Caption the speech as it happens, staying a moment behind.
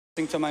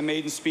listening to my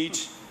maiden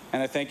speech,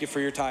 and I thank you for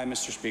your time,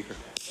 Mr. Speaker.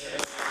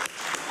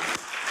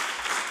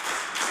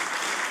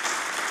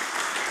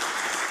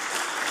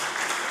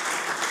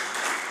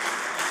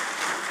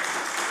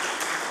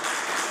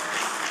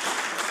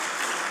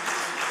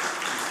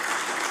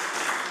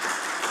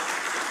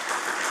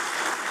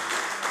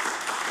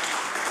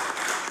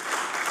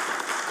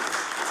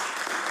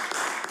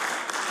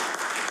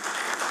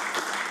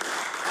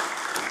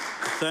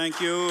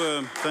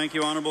 Thank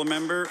you, honourable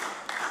member.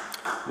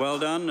 Well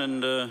done,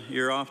 and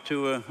you're off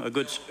to a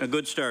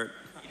good start.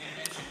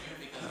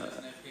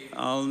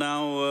 I'll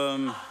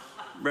now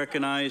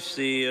recognize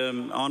the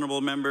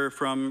honourable member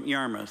from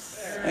Yarmouth.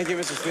 Thank you,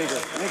 Mr. Speaker.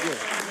 Thank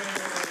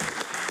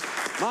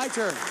you. My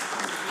turn.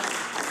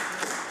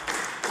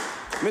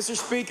 Mr.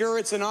 Speaker,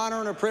 it's an honour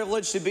and a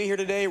privilege to be here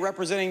today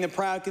representing the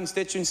proud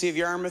constituency of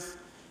Yarmouth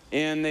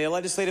in the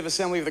Legislative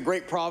Assembly of the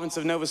great province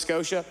of Nova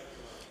Scotia.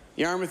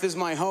 Yarmouth is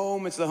my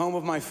home, it's the home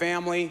of my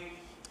family,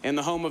 and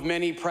the home of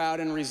many proud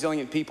and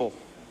resilient people.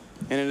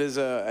 And it is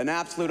an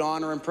absolute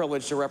honor and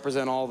privilege to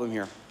represent all of them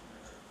here.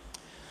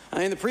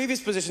 In the previous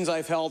positions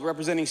I've held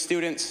representing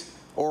students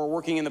or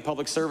working in the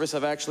public service,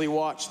 I've actually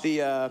watched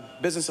the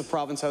business of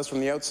Province House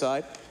from the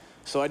outside.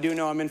 So I do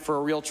know I'm in for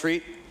a real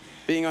treat,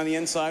 being on the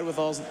inside with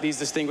all these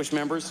distinguished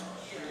members.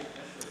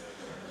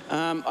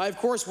 I, of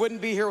course,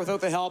 wouldn't be here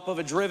without the help of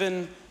a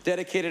driven,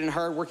 dedicated, and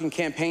hard-working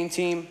campaign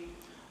team.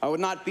 I would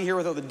not be here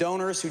without the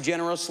donors who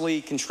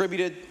generously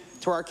contributed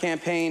to our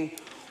campaign,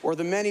 or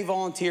the many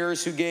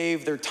volunteers who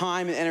gave their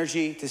time and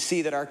energy to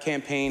see that our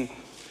campaign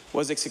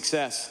was a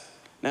success.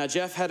 Now,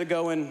 Jeff had to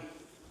go and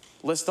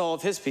list all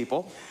of his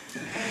people.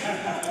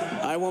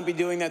 I won't be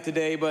doing that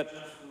today, but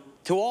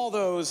to all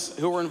those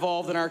who were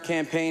involved in our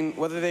campaign,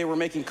 whether they were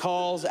making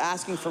calls,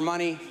 asking for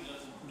money,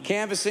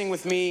 canvassing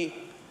with me,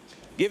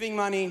 giving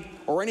money,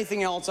 or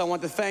anything else, I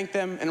want to thank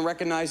them and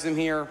recognize them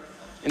here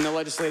in the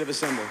Legislative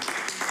Assembly.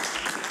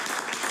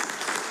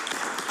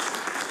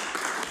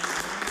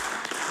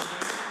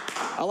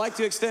 I'd like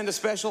to extend a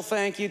special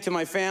thank you to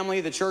my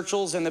family, the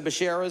Churchills and the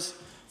Becheras,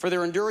 for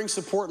their enduring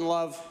support and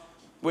love,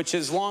 which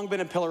has long been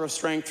a pillar of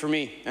strength for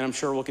me, and I'm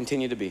sure will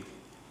continue to be.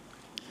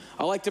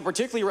 I'd like to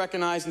particularly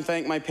recognize and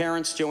thank my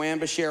parents, Joanne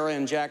Bechera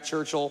and Jack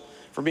Churchill,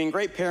 for being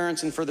great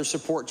parents and for their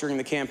support during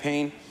the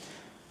campaign.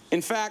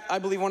 In fact, I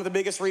believe one of the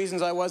biggest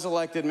reasons I was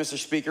elected, Mr.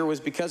 Speaker, was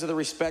because of the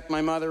respect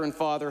my mother and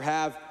father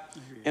have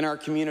in our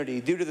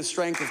community, due to the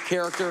strength of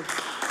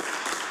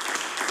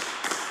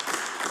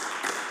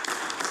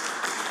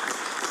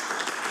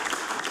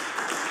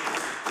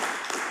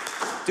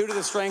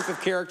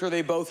character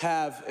they both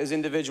have as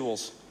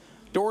individuals.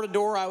 Door to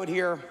door, I would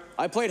hear,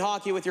 "I played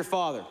hockey with your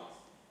father."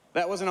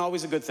 That wasn't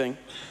always a good thing.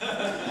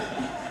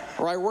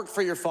 Or, "I worked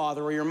for your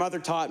father," or, "your mother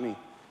taught me."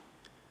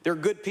 They're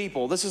good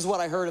people. This is what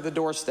I heard at the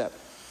doorstep,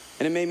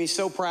 and it made me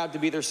so proud to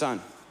be their son.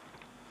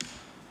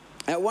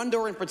 At one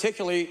door in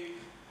particular,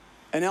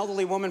 an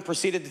elderly woman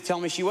proceeded to tell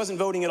me she wasn't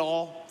voting at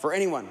all for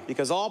anyone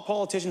because all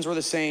politicians were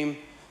the same.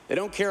 They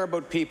don't care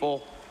about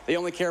people. They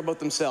only care about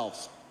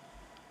themselves.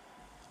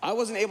 I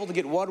wasn't able to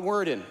get one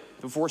word in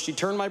before she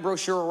turned my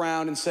brochure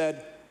around and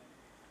said,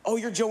 "Oh,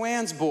 you're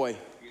Joanne's boy.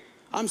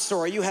 I'm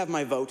sorry, you have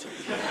my vote."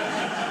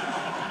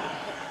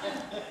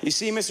 You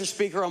see, Mr.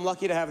 Speaker, I'm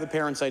lucky to have the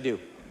parents I do.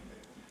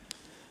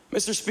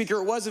 Mr. Speaker,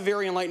 it was a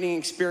very enlightening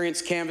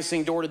experience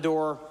canvassing door to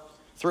door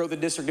throughout the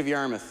District of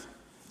Yarmouth.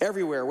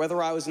 Everywhere,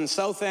 whether I was in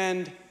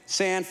Southend,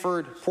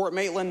 Sanford, Port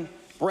Maitland,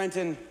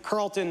 Brenton,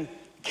 Carlton,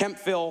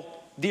 Kempville,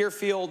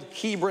 Deerfield,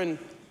 Hebron,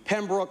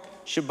 Pembroke,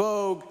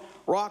 Chebogue,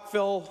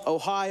 Rockville,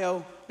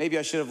 Ohio, maybe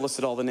I should have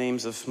listed all the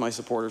names of my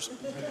supporters,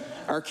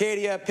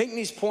 Arcadia,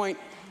 Pinckney's Point,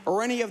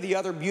 or any of the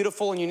other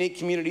beautiful and unique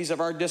communities of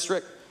our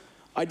district,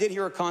 I did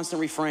hear a constant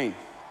refrain.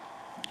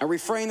 A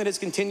refrain that has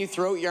continued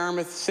throughout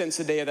Yarmouth since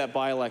the day of that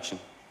by-election.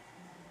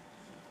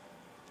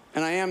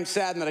 And I am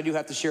saddened that I do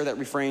have to share that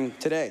refrain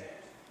today.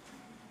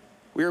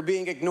 We are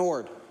being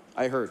ignored,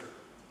 I heard.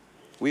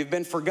 We have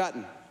been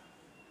forgotten,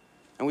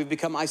 and we've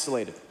become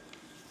isolated.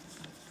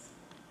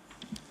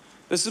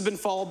 This has been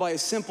followed by a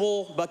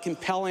simple but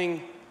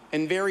compelling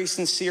and very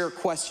sincere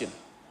question.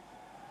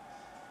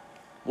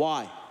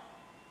 Why?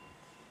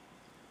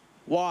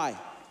 Why?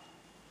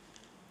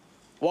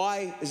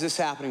 Why is this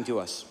happening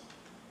to us?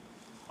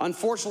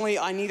 Unfortunately,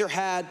 I neither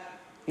had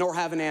nor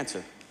have an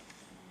answer.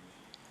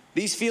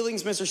 These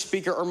feelings, Mr.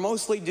 Speaker, are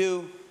mostly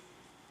due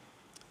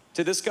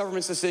to this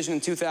government's decision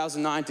in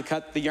 2009 to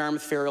cut the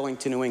Yarmouth ferry link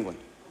to New England,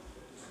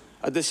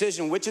 a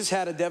decision which has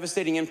had a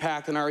devastating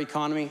impact on our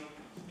economy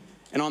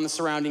and on the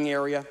surrounding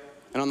area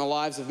and on the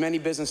lives of many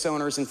business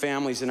owners and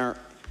families in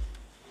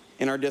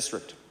our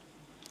district.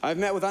 I've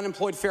met with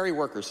unemployed ferry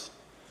workers,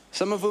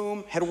 some of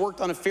whom had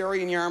worked on a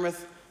ferry in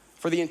Yarmouth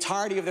for the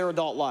entirety of their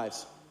adult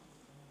lives,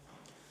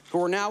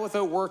 who are now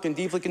without work and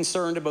deeply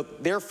concerned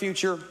about their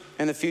future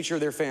and the future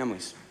of their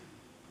families.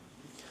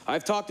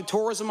 I've talked to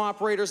tourism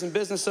operators and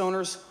business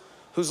owners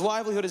whose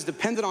livelihood is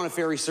dependent on a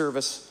ferry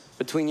service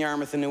between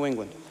Yarmouth and New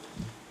England.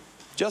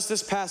 Just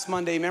this past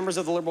Monday, members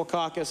of the Liberal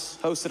caucus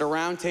hosted a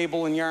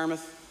roundtable in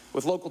Yarmouth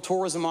with local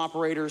tourism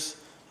operators,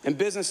 and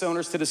business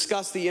owners to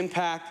discuss the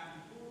impact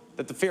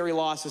that the ferry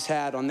loss has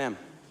had on them.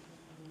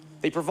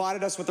 They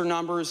provided us with their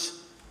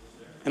numbers,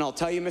 and I'll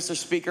tell you, Mr.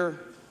 Speaker,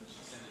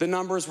 the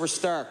numbers were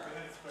stark.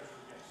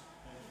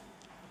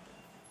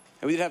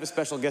 And we did have a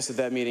special guest at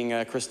that meeting,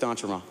 Chris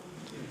D'Entremont,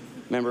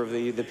 member of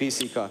the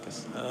PC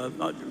caucus.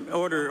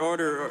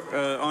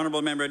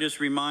 Honourable member, I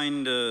just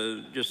remind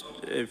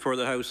for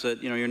the House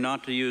that you're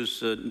not to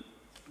use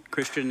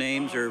Christian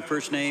names or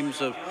first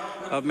names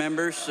of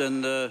members,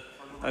 and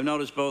I've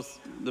noticed both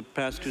the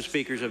past two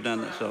speakers have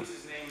done that. So,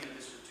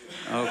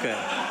 okay.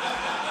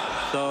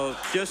 So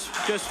just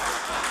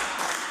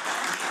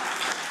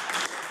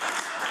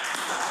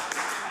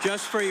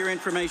for your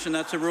information,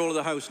 that's a rule of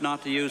the House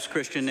not to use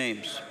Christian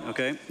names.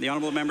 Okay. The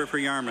honourable member for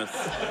Yarmouth.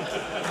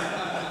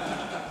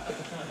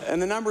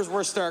 And the numbers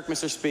were stark,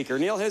 Mr. Speaker.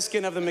 Neil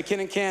Hiskin of the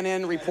McKinnon-Can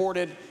Inn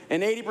reported an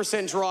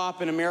 80%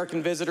 drop in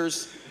American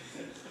visitors,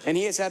 and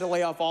he has had to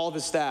lay off all of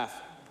his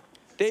staff.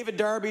 David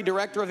Darby,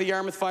 director of the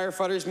Yarmouth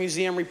Firefighters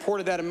Museum,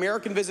 reported that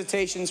American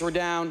visitations were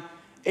down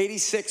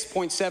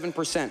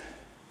 86.7%.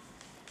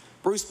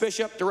 Bruce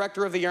Bishop,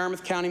 director of the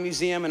Yarmouth County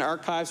Museum and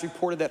Archives,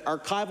 reported that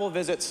archival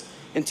visits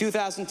in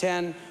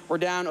 2010 were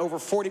down over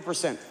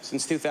 40%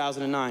 since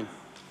 2009.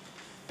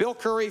 Bill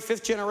Curry,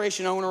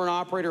 fifth-generation owner and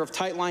operator of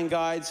Tightline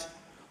Guides,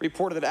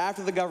 reported that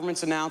after the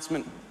government's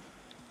announcement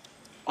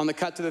on the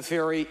cut to the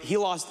ferry, he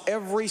lost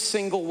every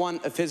single one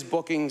of his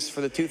bookings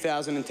for the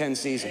 2010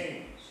 season.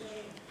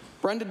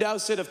 Brenda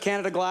Dowsett of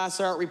Canada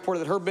Glass Art reported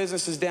that her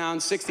business is down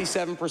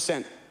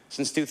 67%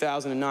 since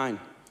 2009.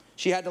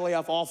 She had to lay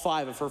off all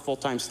 5 of her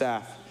full-time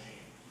staff.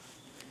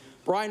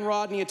 Brian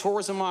Rodney, a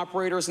tourism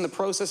operator, is in the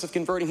process of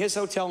converting his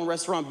hotel and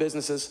restaurant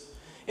businesses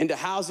into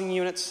housing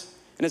units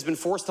and has been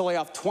forced to lay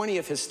off 20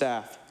 of his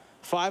staff,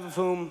 5 of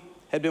whom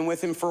had been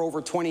with him for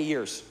over 20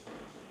 years.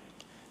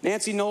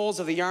 Nancy Knowles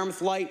of the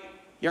Yarmouth Light,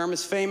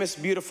 Yarmouth's famous,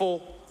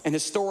 beautiful, and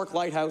historic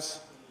lighthouse,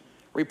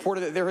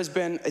 reported that there has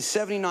been a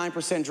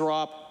 79%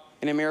 drop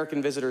in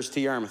American visitors to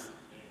Yarmouth,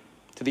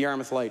 to the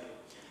Yarmouth Light.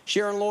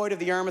 Sharon Lloyd of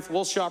the Yarmouth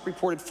Wool Shop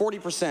reported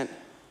 40%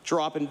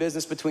 drop in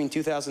business between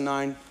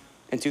 2009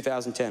 and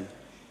 2010.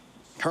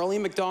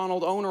 Carlene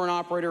McDonald, owner and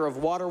operator of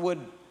Waterwood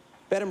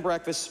Bed and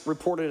Breakfast,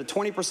 reported a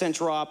 20%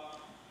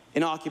 drop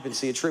in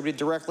occupancy attributed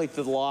directly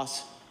to the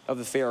loss of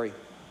the ferry.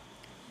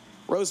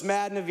 Rose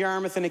Madden of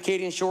Yarmouth and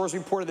Acadian Shores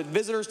reported that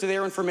visitors to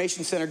their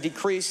information center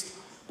decreased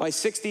by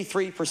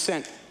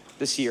 63%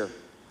 this year.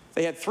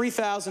 They had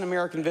 3,000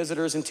 American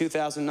visitors in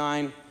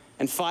 2009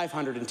 and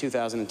 500 in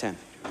 2010.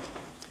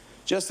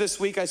 Just this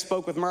week, I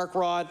spoke with Mark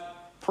Rod,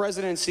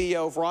 President and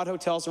CEO of Rod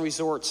Hotels and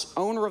Resorts,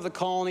 owner of the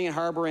Colony and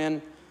Harbour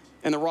Inn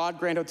and the Rod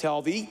Grand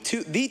Hotel, the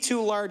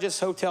two largest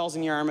hotels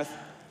in Yarmouth.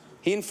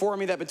 He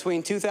informed me that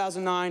between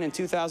 2009 and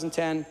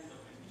 2010,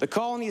 the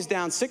Colony is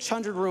down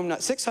 600 room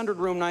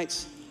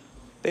nights.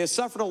 They have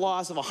suffered a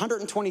loss of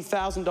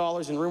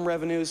 $120,000 in room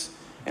revenues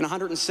and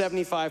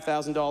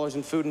 $175,000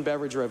 in food and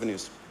beverage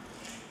revenues.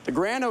 The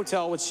Grand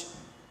Hotel, which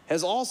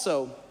has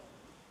also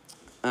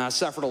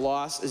suffered a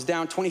loss, is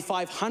down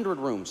 2,500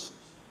 rooms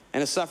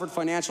and has suffered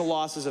financial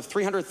losses of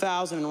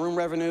 $300,000 in room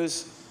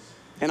revenues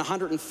and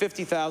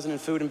 $150,000 in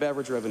food and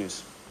beverage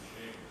revenues.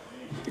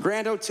 The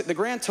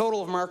grand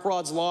total of Mark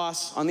Rod's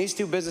loss on these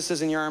two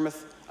businesses in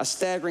Yarmouth, a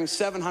staggering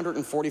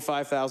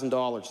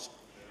 $745,000.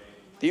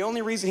 The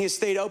only reason he has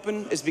stayed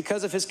open is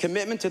because of his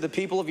commitment to the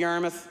people of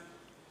Yarmouth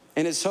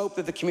and his hope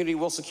that the community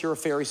will secure a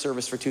ferry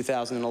service for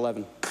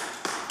 2011.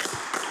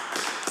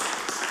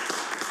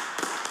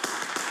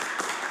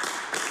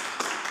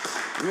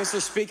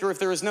 Mr. Speaker, if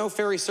there is no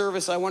ferry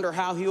service, I wonder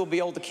how he will be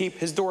able to keep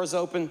his doors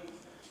open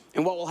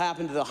and what will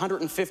happen to the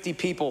 150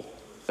 people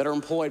that are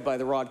employed by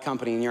the Rod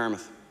Company in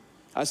Yarmouth.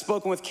 I've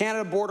spoken with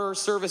Canada Border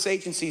Service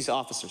Agency's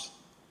officers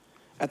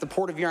at the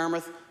Port of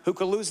Yarmouth who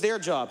could lose their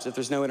jobs if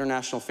there's no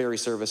international ferry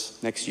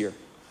service next year.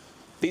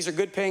 These are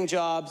good-paying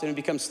jobs and have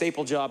become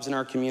staple jobs in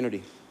our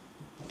community.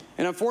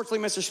 And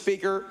unfortunately, Mr.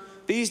 Speaker,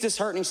 these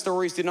disheartening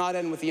stories do not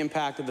end with the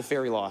impact of the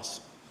ferry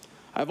loss.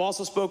 I've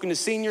also spoken to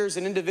seniors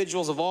and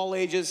individuals of all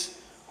ages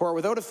who are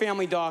without a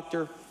family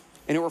doctor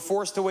and who are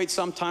forced to wait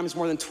sometimes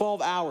more than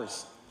 12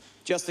 hours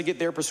just to get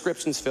their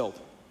prescriptions filled.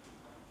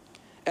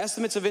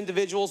 Estimates of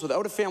individuals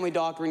without a family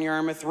doctor in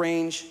Yarmouth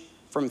range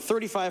from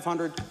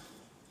 3,500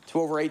 to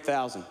over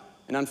 8,000.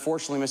 And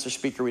unfortunately, Mr.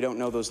 Speaker, we don't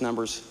know those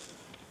numbers,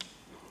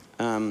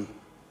 what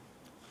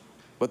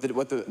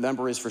the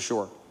number is for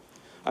sure.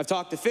 I've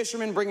talked to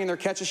fishermen bringing their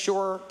catch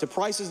ashore to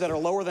prices that are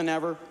lower than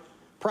ever,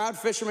 proud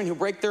fishermen who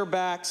break their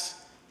backs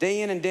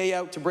day in and day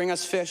out to bring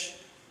us fish,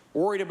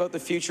 worried about the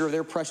future of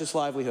their precious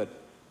livelihood.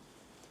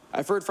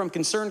 I've heard from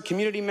concerned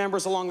community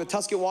members along the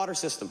Tusket water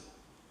system,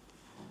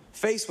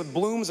 faced with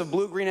blooms of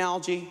blue-green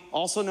algae,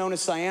 also known as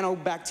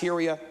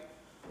cyanobacteria,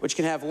 which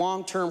can have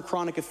long-term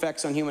chronic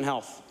effects on human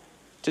health.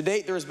 To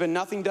date, there has been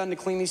nothing done to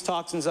clean these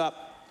toxins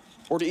up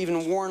or to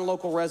even warn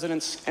local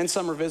residents and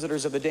summer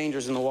visitors of the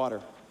dangers in the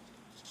water.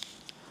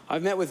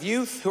 I've met with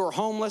youth who are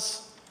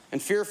homeless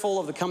and fearful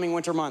of the coming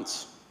winter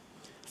months,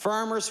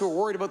 farmers who are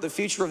worried about the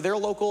future of their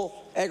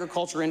local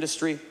agriculture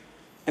industry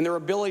and their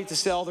ability to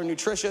sell their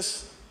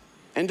nutritious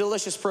and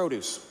delicious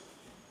produce.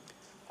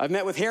 I've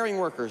met with herring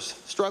workers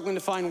struggling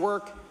to find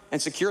work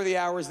and secure the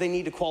hours they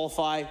need to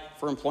qualify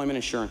for employment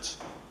insurance.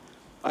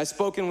 I've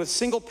spoken with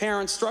single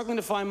parents struggling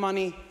to find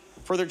money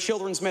for their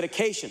children's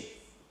medication,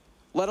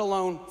 let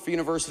alone for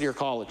university or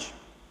college.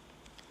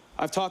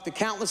 I've talked to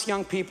countless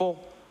young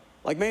people,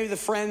 like maybe the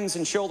friends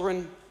and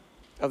children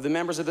of the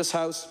members of this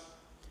House,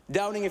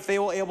 doubting if they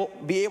will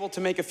be able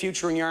to make a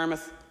future in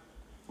Yarmouth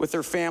with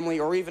their family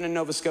or even in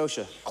Nova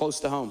Scotia, close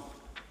to home.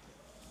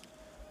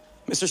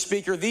 Mr.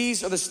 Speaker,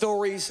 these are the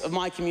stories of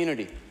my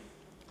community.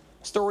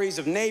 Stories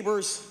of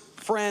neighbors,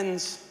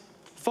 friends,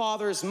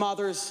 fathers,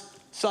 mothers,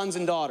 sons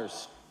and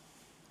daughters.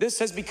 This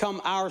has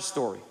become our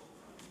story,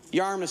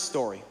 Yarmouth's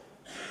story.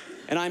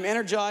 And I'm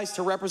energized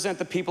to represent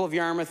the people of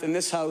Yarmouth in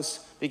this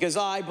House because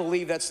I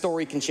believe that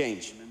story can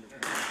change.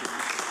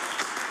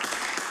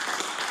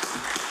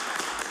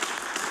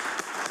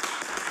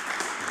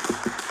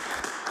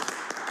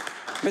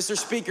 Mr.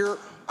 Speaker,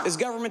 is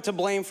government to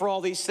blame for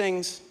all these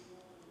things?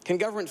 Can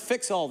government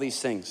fix all these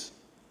things?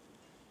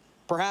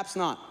 Perhaps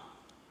not.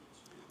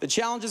 The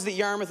challenges that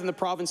Yarmouth and the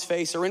province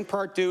face are in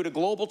part due to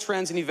global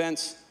trends and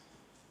events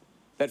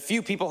that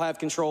few people have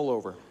control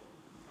over.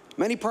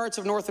 Many parts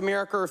of North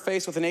America are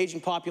faced with an aging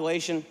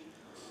population,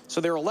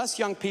 so there are less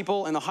young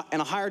people and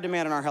a higher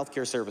demand on our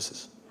healthcare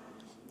services.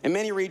 And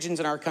many regions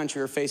in our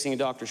country are facing a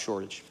doctor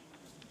shortage.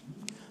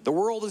 The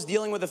world is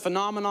dealing with a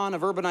phenomenon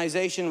of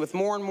urbanization with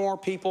more and more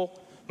people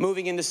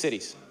moving into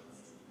cities.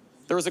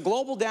 There is a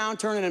global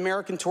downturn in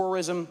American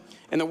tourism,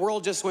 and the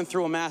world just went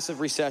through a massive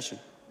recession.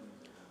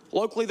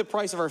 Locally, the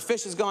price of our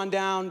fish has gone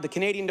down, the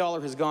Canadian dollar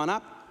has gone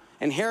up,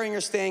 and herring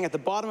are staying at the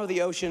bottom of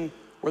the ocean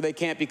where they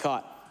can't be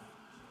caught.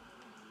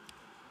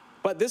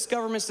 But this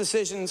government's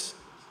decisions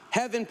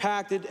have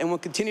impacted and will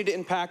continue to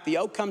impact the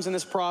outcomes in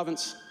this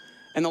province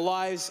and the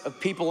lives of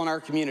people in our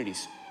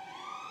communities.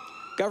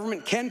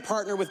 Government can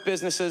partner with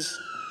businesses,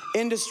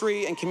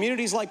 industry, and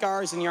communities like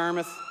ours in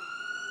Yarmouth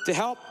to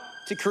help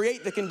to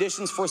create the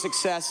conditions for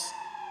success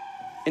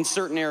in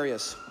certain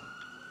areas.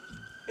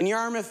 In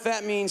Yarmouth,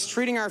 that means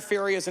treating our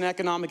ferry as an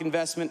economic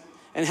investment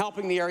and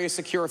helping the area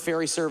secure a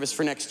ferry service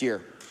for next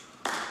year.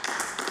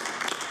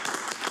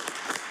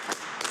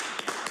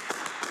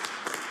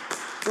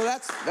 So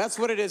that's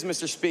what it is,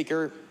 Mr.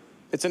 Speaker.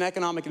 It's an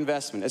economic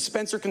investment. As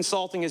Spencer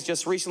Consulting has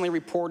just recently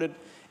reported,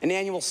 an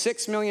annual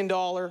 $6 million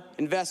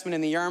investment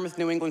in the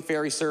Yarmouth-New England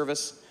ferry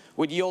service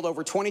would yield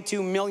over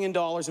 $22 million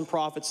in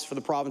profits for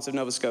the province of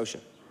Nova Scotia.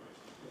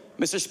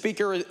 Mr.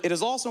 Speaker, it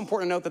is also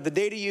important to note that the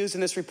data used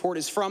in this report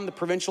is from the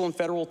provincial and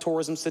federal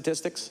tourism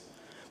statistics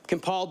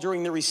compiled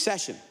during the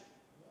recession.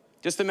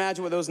 Just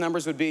imagine what those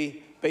numbers would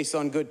be based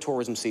on good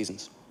tourism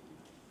seasons.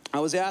 I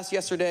was asked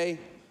yesterday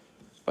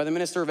by the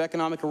Minister of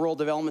Economic and Rural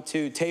Development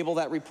to table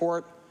that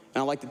report,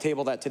 and I'd like to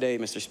table that today,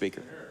 Mr.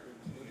 Speaker.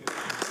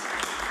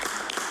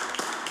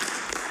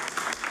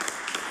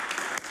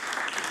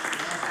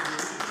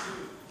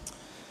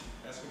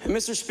 And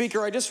Mr.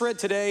 Speaker, I just read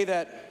today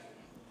that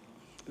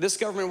this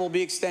government will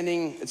be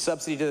extending its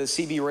subsidy to the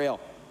CB Rail.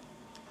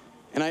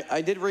 And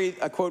I did read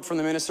a quote from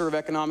the Minister of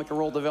Economic and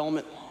Rural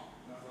Development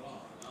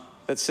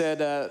that said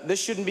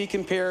this shouldn't be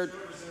compared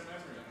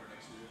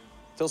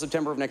till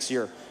September of next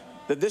year.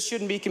 That this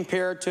shouldn't be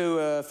compared to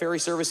a ferry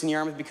service in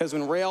Yarmouth because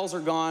when rails are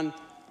gone,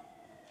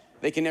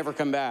 they can never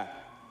come back.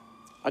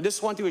 I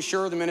just want to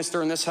assure the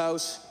Minister in this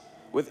House,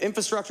 with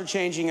infrastructure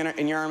changing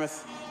in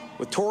Yarmouth,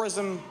 with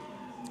tourism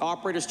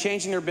operators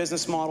changing their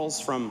business models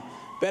from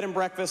bed and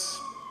breakfast,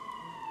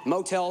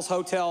 motels,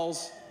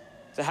 hotels,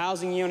 to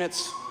housing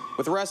units,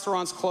 with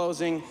restaurants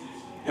closing,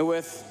 and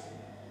with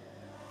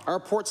our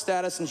port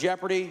status in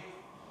jeopardy,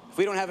 if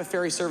we don't have a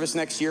ferry service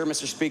next year,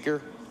 Mr.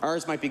 Speaker,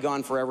 ours might be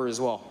gone forever as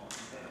well.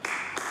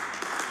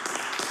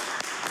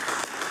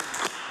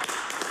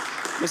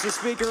 Mr.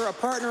 Speaker, a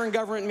partner in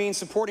government means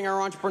supporting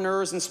our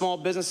entrepreneurs and small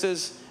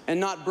businesses and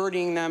not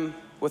burdening them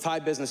with high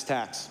business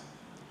tax.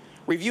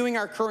 Reviewing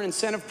our current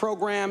incentive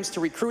programs to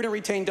recruit and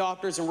retain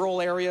doctors in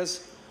rural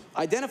areas,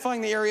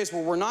 identifying the areas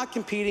where we're not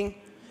competing,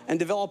 and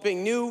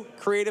developing new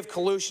creative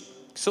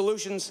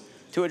solutions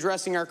to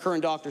addressing our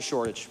current doctor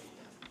shortage.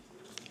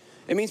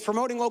 It means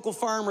promoting local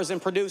farmers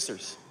and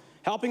producers,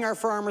 helping our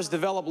farmers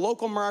develop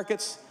local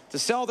markets to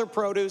sell their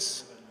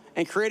produce,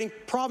 and creating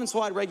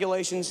province-wide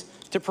regulations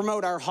to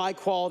promote our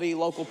high-quality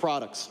local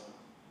products.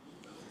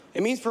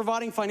 It means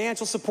providing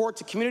financial support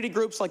to community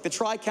groups like the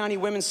Tri-County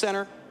Women's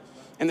Centre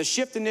and the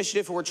SHIFT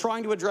Initiative, who are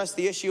trying to address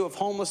the issue of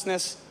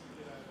homelessness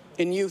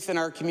in youth in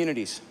our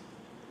communities.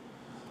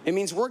 It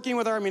means working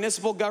with our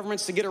municipal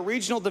governments to get a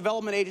regional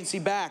development agency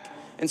back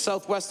in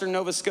southwestern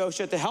Nova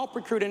Scotia to help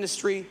recruit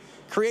industry,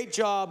 create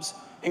jobs,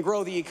 and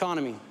grow the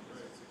economy.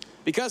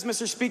 Because,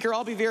 Mr. Speaker,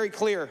 I'll be very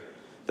clear,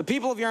 the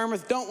people of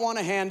Yarmouth don't want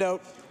a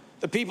handout.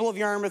 The people of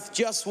Yarmouth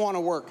just want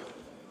to work.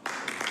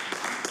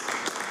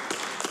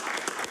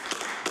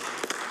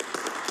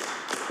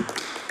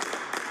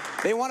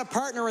 They want to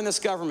partner in this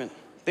government.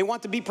 They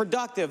want to be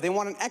productive. They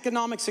want an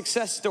economic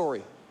success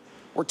story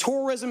where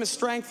tourism is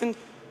strengthened,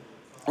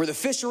 where the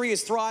fishery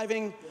is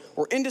thriving,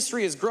 where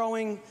industry is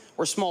growing,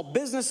 where small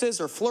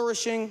businesses are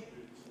flourishing,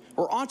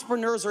 where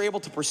entrepreneurs are able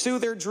to pursue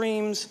their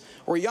dreams,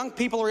 where young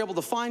people are able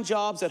to find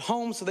jobs at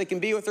home so they can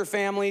be with their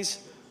families,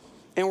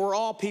 and where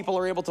all people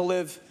are able to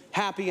live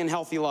happy and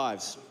healthy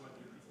lives.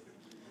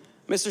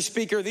 Mr.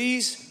 Speaker,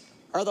 these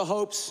are the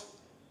hopes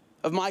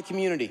of my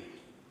community,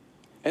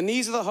 and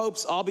these are the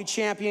hopes I'll be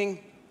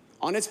championing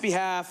on its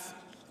behalf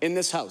in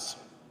this House.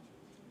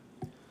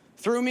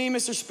 Through me,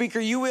 Mr. Speaker,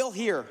 you will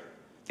hear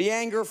the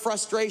anger,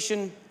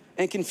 frustration,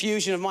 and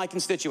confusion of my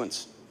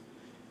constituents.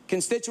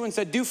 Constituents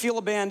that do feel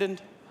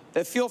abandoned,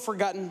 that feel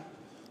forgotten,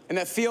 and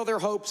that feel their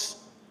hopes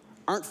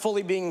aren't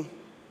fully being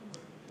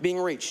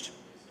reached.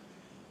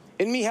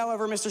 In me,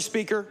 however, Mr.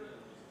 Speaker,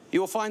 you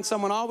will find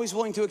someone always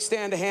willing to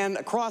extend a hand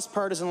across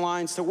partisan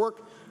lines to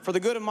work for the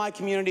good of my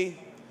community,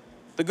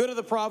 the good of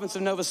the province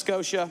of Nova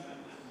Scotia,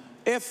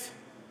 if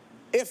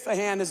a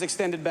hand is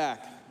extended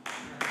back.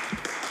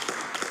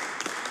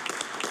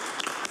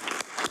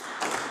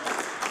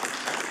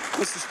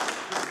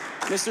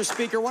 Mr.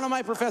 Speaker, one of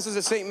my professors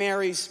at St.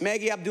 Mary's,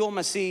 Maggie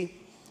Abdul-Masih,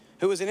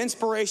 who is an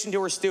inspiration to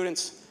her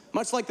students,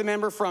 much like the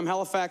member from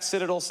Halifax,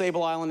 Citadel,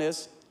 Sable Island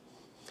is,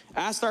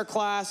 asked our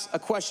class a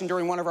question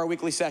during one of our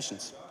weekly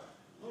sessions.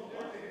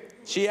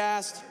 She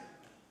asked,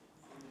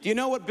 do you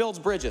know what builds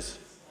bridges?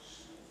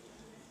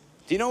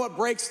 Do you know what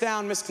breaks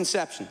down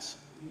misconceptions?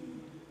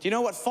 Do you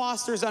know what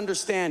fosters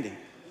understanding?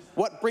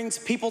 What brings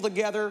people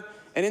together,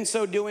 and in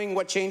so doing,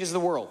 what changes the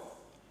world?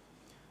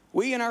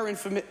 We, in our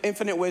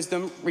infinite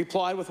wisdom,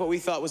 replied with what we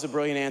thought was a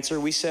brilliant answer.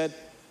 We said,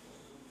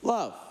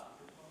 love.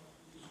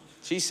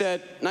 She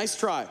said, nice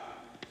try.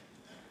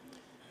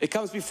 It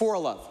comes before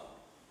love.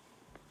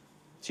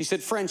 She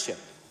said, friendship.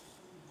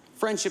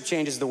 Friendship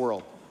changes the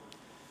world.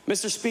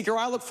 Mr. Speaker,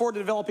 I look forward to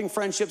developing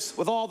friendships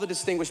with all the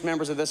distinguished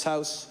members of this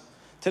House,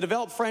 to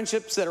develop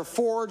friendships that are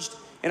forged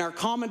in our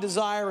common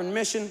desire and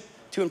mission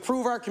to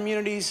improve our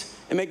communities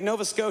and make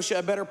Nova Scotia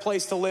a better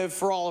place to live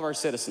for all of our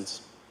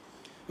citizens.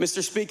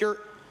 Mr. Speaker,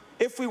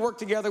 if we work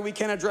together, we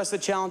can address the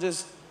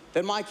challenges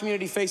that my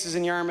community faces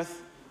in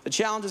Yarmouth, the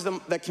challenges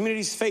that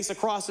communities face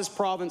across this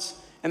province,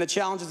 and the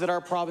challenges that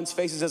our province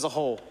faces as a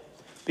whole.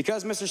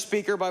 Because, Mr.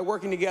 Speaker, by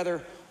working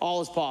together,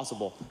 all is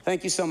possible.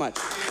 Thank you so much.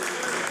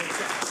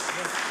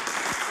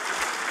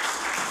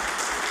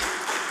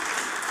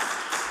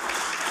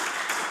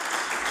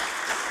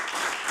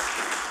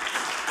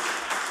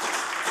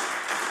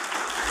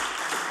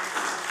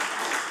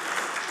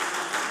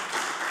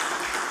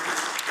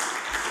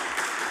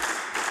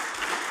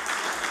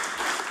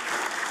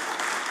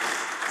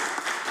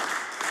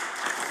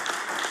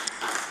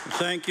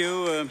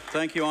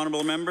 Thank you,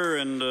 honourable member,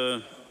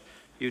 and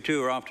you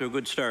too are off to a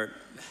good start.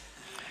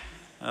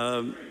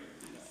 The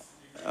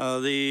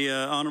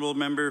honourable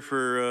member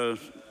for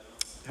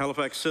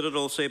Halifax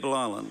Citadel, Sable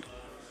Island.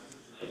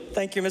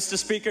 Thank you, Mr.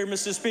 Speaker.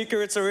 Mr.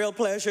 Speaker, it's a real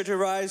pleasure to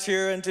rise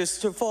here and to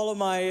follow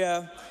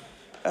my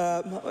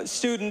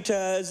student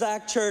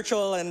Zach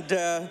Churchill and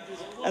the.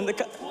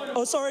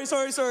 Oh, sorry.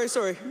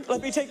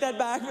 Let me take that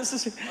back,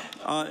 Mrs.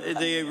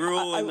 The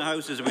rule in the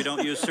House is we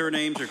don't use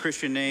surnames or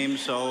Christian names,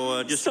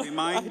 so just a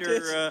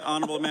reminder,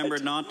 honourable member,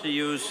 not to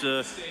use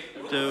the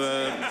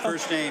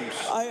first names.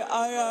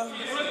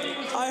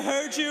 I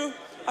heard you.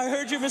 I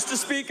heard you, Mr.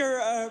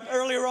 Speaker,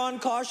 earlier on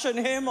caution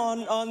him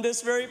on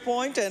this very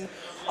point, and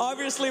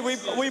obviously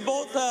we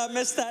both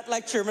missed that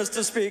lecture,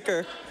 Mr.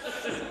 Speaker.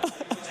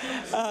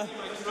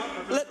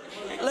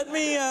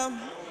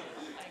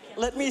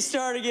 Let me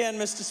start again,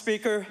 Mr.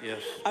 Speaker.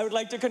 Yes. I would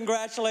like to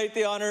congratulate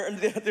the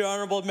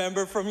honourable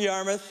member from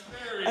Yarmouth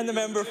and the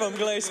member from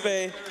Glace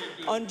Bay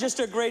on just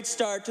a great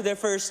start to their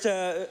first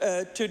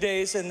 2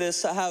 days in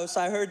this House.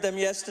 I heard them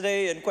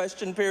yesterday in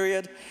question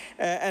period,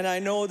 and I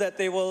know that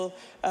they will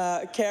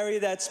carry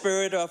that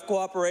spirit of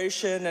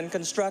cooperation and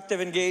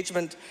constructive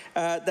engagement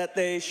that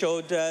they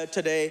showed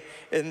today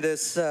in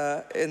this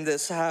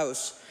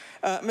House.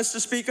 Mr.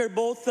 Speaker,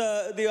 both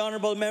the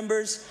honourable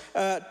members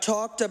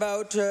talked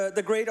about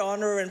the great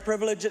honour and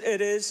privilege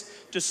it is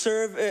to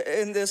serve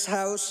in this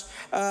House,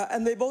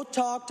 and they both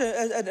talked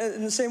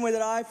in the same way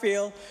that I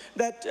feel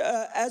that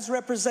as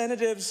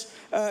representatives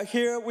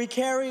here we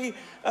carry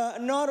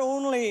not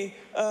only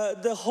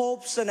the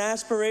hopes and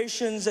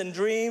aspirations and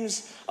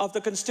dreams of the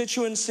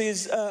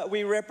constituencies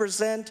we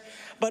represent,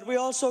 but we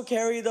also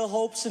carry the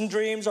hopes and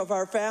dreams of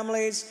our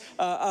families,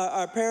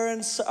 our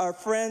parents, our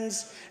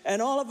friends, and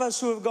all of us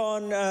who have gone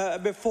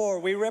before.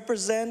 We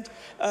represent,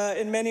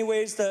 in many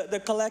ways,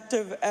 the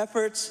collective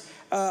efforts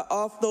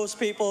of those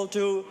people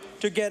to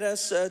get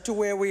us to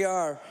where we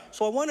are.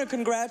 So I want to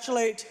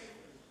congratulate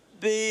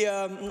the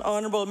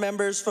honourable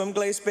members from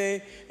Glace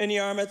Bay and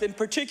Yarmouth in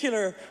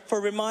particular for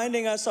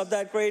reminding us of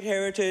that great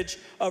heritage,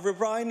 of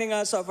reminding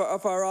us of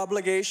our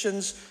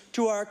obligations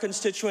to our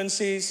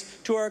constituencies,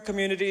 to our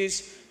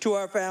communities, to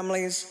our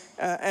families,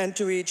 and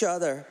to each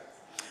other.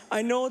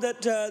 I know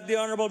that the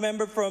honourable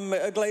member from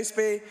Glace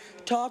Bay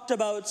talked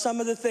about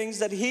some of the things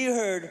that he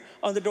heard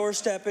on the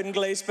doorstep in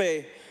Glace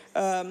Bay.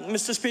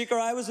 Mr. Speaker,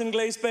 I was in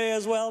Glace Bay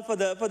as well for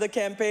the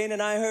campaign,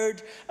 and I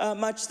heard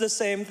much the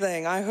same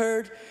thing. I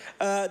heard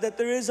that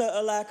there is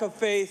a lack of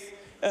faith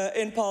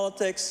in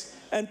politics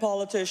and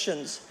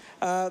politicians.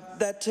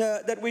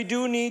 that we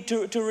do need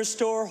to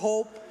restore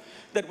hope,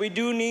 that we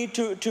do need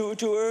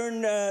to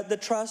earn the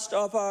trust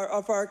of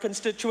our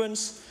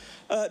constituents,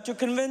 to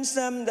convince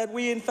them that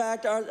we in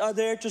fact are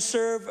there to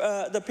serve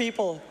the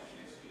people.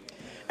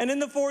 And in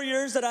the 4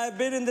 years that I've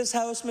been in this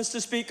House, Mr.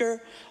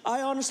 Speaker,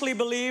 I honestly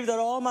believe that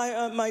all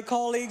my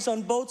colleagues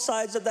on both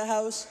sides of the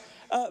House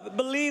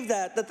believe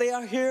that they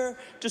are here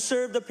to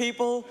serve the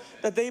people,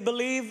 that they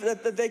believe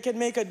that they can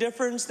make a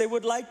difference, they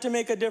would like to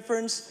make a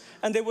difference,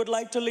 and they would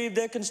like to leave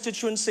their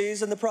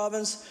constituencies and the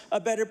province a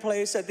better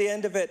place at the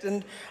end of it.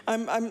 And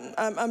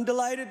I'm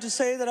delighted to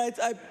say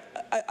that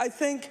I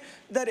think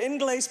that in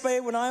Glace Bay,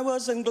 when I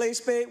was in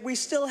Glace Bay, we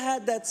still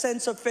had that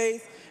sense of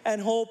faith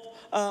and hope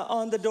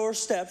on the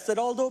doorsteps, that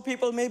although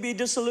people may be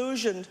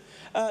disillusioned,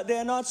 they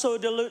are not so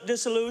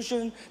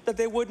disillusioned that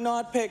they would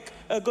not pick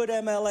good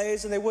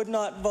MLAs and they would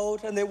not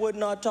vote and they would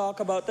not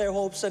talk about their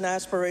hopes and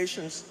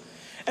aspirations.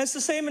 And it's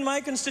the same in my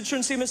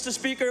constituency, Mr.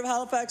 Speaker, of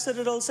Halifax,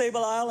 Citadel,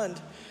 Sable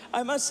Island.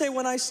 I must say,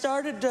 when I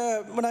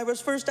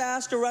was first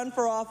asked to run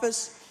for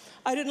office,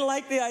 I didn't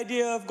like the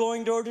idea of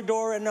going door to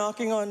door and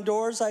knocking on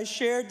doors. I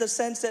shared the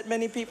sense that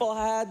many people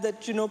had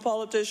that,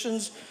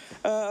 politicians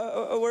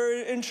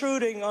were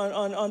intruding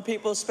on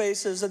people's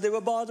spaces, that they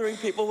were bothering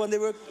people when they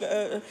were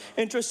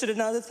interested in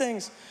other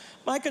things.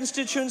 My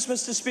constituents,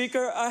 Mr.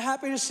 Speaker, are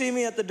happy to see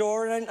me at the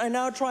door, and I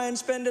now try and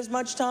spend as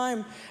much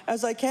time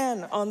as I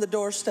can on the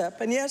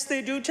doorstep. And yes,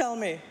 they do tell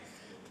me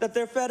that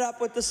they're fed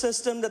up with the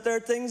system, that there are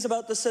things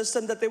about the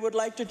system that they would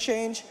like to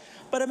change.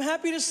 But I'm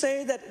happy to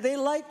say that they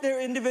like their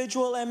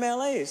individual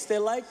MLAs. They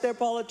like their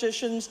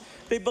politicians.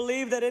 They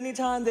believe that any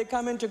time they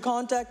come into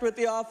contact with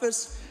the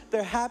office,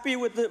 they're happy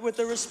with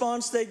the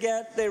response they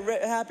get. They're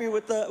happy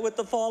with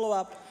the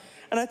follow-up.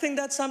 And I think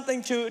that's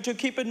something to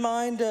keep in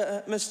mind,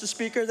 Mr.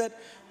 Speaker, that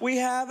we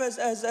have as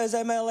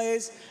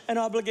MLAs an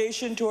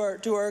obligation to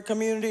our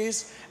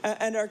communities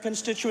and our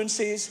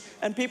constituencies,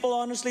 and people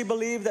honestly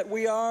believe that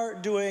we are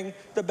doing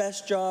the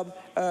best job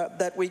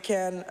that we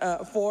can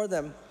for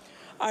them.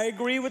 I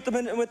agree with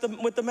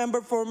the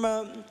member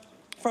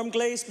from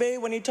Glace Bay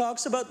when he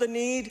talks about the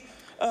need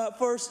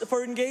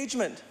for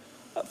engagement,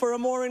 for a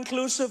more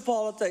inclusive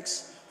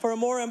politics, for a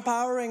more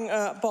empowering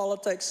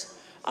politics.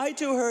 I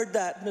too heard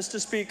that, Mr.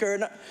 Speaker.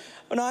 And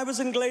when I was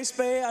in Glace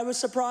Bay, I was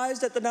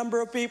surprised at the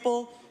number of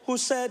people who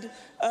said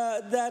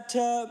that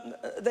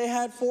they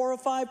had 4 or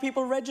 5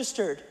 people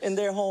registered in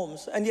their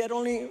homes, and yet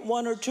only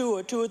 1 or 2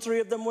 or 3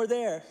 of them were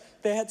there.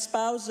 They had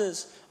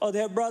spouses, or they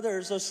had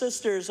brothers or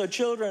sisters or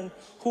children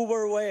who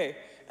were away,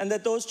 and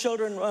that those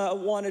children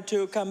wanted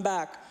to come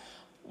back.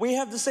 We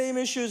have the same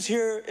issues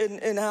here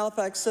in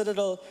Halifax,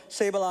 Citadel,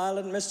 Sable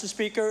Island, Mr.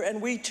 Speaker,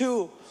 and we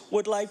too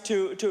would like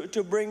to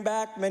bring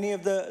back many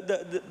of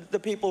the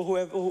people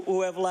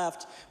who have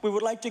left. We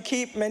would like to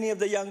keep many of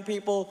the young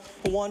people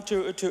who want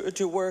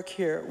to work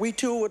here. We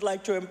too would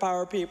like to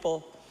empower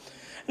people.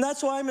 And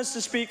that's why,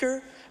 Mr.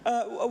 Speaker,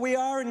 we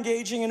are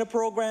engaging in a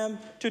program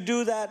to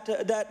do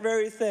that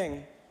very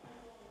thing.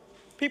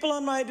 People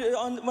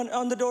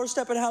on the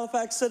doorstep at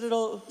Halifax,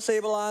 Citadel,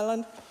 Sable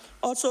Island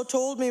also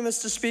told me,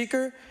 Mr.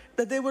 Speaker,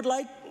 that they would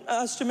like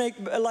us to make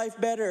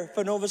life better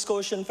for Nova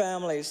Scotian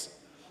families.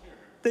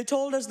 They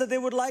told us that they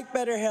would like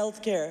better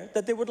health care,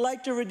 that they would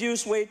like to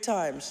reduce wait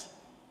times.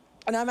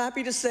 And I'm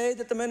happy to say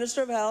that the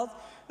Minister of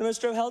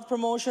Health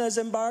Promotion has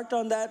embarked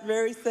on that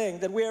very thing,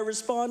 that we are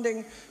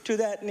responding to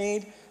that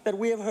need that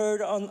we have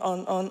heard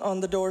on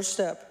the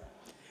doorstep.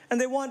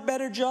 And they want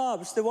better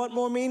jobs. They want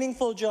more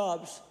meaningful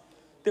jobs.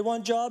 They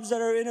want jobs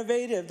that are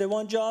innovative. They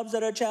want jobs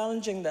that are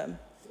challenging them.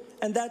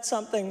 And that's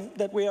something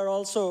that we are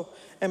also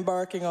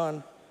embarking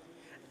on.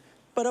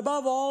 But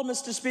above all,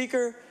 Mr.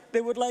 Speaker,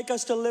 they would like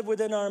us to live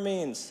within our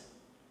means.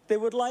 They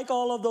would like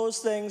all of those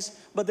things,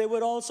 but they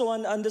would also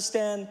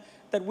understand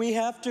that we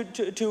have to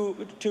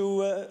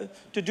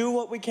do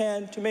what we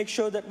can to make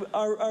sure that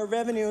our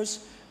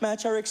revenues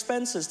match our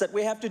expenses, that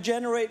we have to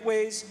generate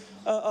ways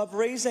of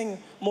raising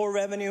more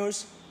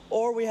revenues,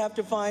 or we have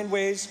to find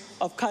ways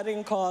of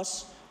cutting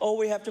costs, or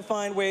we have to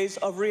find ways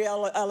of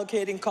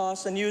reallocating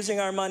costs and using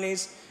our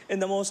monies in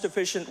the most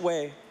efficient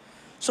way.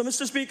 So,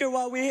 Mr. Speaker,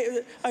 while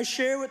I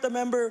share with the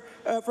member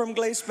from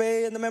Glace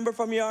Bay and the member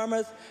from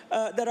Yarmouth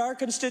that our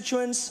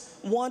constituents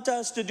want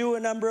us to do a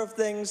number of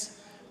things,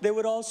 they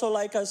would also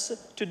like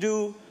us to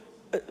do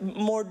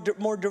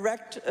more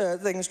direct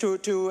things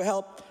to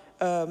help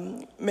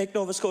make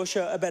Nova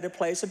Scotia a better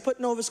place and put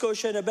Nova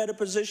Scotia in a better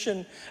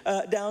position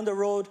down the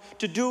road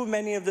to do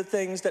many of the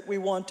things that we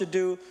want to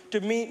do,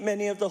 to meet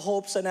many of the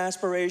hopes and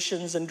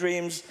aspirations and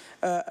dreams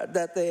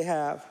that they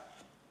have.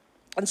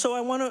 And so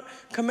I want to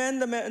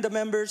commend the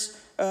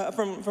members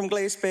from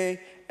Glace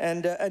Bay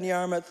and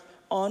Yarmouth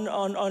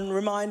on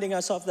reminding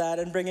us of that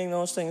and bringing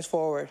those things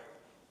forward.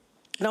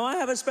 Now, I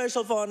have a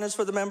special fondness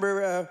for the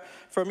member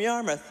from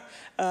Yarmouth.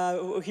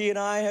 He and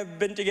I have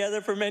been together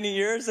for many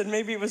years, and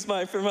maybe it was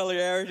my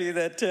familiarity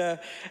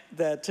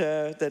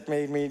that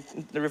made me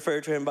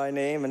refer to him by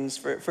name and his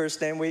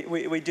first name.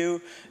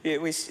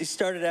 He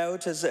started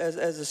out as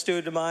a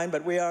student of mine,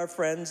 but we are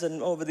friends,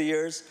 and over the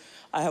years,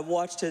 I have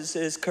watched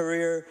his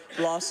career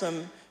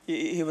blossom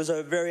He was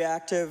a very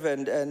active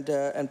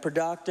and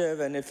productive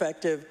and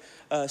effective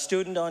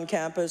student on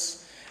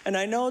campus. And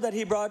I know that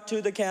he brought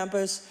to the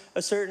campus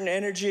a certain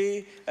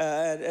energy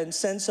and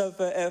sense of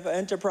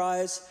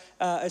enterprise.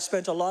 I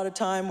spent a lot of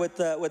time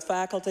with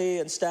faculty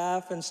and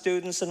staff and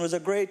students, and was a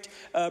great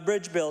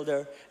bridge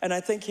builder. And I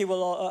think he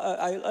will.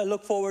 I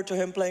look forward to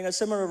him playing a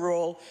similar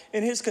role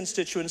in his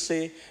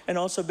constituency, and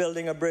also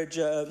building a bridge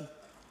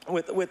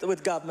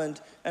with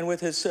government and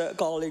with his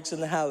colleagues in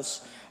the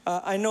House.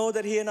 I know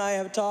that he and I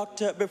have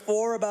talked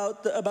before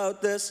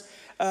about this.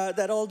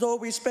 That although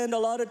we spend a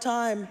lot of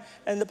time,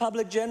 and the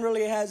public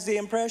generally has the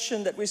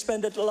impression that we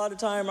spend a lot of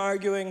time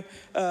arguing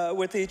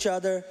with each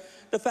other,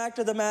 the fact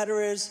of the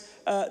matter is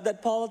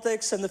that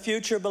politics and the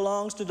future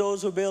belongs to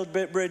those who build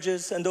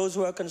bridges, and those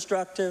who are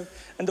constructive,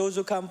 and those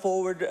who come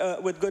forward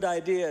with good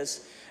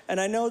ideas. And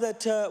I know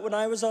that when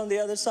I was on the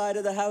other side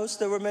of the House,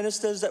 there were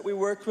ministers that we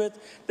worked with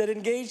that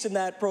engaged in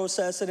that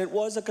process, and it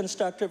was a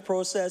constructive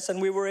process,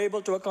 and we were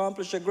able to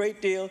accomplish a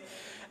great deal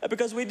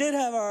because we did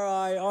have our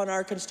eye on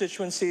our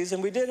constituencies,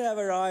 and we did have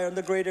our eye on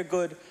the greater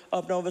good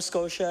of Nova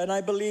Scotia. And I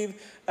believe,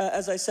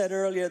 as I said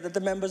earlier, that the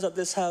members of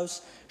this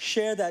House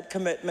share that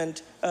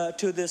commitment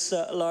to this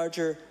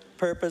larger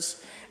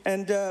purpose.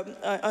 And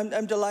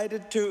I'm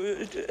delighted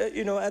to,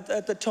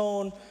 at the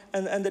tone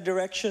and the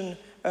direction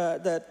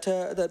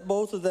that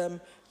both of them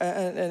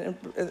and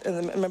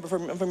the member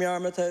from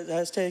Yarmouth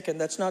has taken.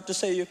 That's not to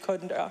say you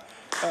couldn't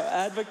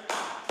advocate.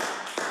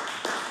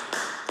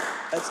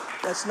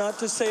 That's not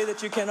to say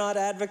that you cannot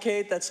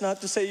advocate. That's not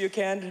to say you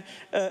can't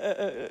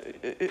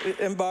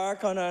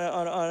embark on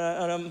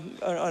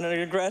an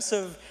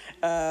aggressive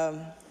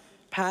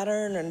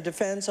pattern and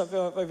defense of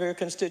your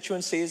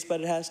constituencies, but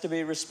it has to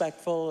be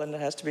respectful and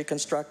it has to be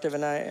constructive.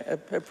 And I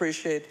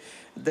appreciate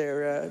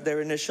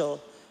their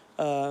initial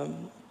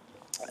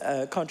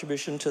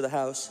contribution to the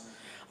House.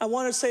 I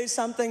want to say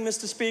something,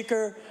 Mr.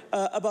 Speaker,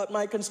 about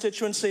my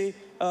constituency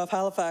of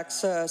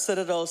Halifax,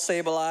 Citadel,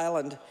 Sable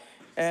Island.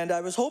 And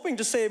I was hoping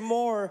to say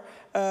more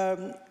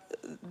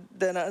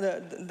than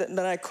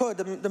I could.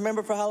 The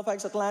member for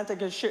Halifax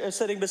Atlantic is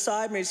sitting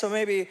beside me, so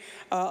maybe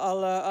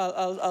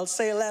I'll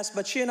say less.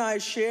 But she and I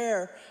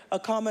share a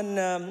common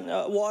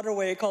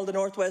waterway called the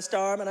Northwest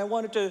Arm, and I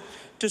wanted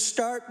to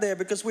start there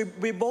because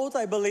we both,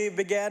 I believe,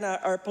 began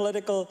our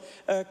political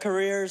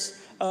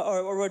careers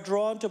or were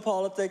drawn to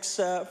politics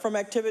from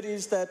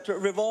activities that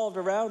revolved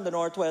around the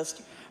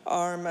Northwest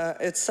Arm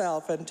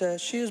itself. And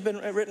she has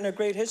written a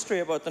great history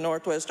about the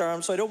Northwest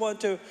Arm, so I don't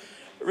want to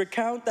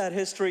recount that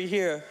history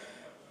here.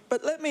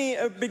 But let me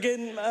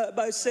begin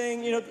by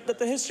saying, that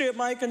the history of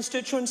my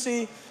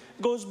constituency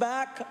goes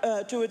back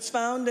to its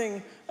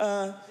founding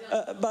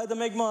by the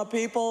Mi'kmaq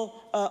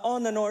people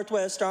on the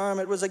Northwest Arm.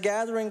 It was a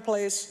gathering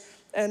place,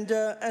 and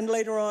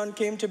later on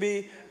came to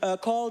be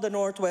called the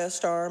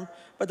Northwest Arm.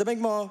 But the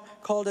Mi'kmaq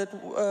called it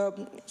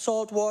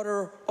salt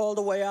water all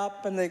the way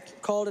up, and they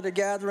called it a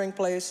gathering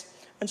place.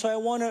 And so I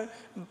want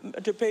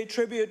to pay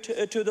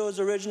tribute to those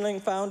originally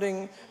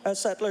founding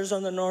settlers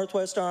on the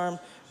Northwest Arm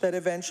that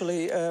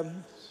eventually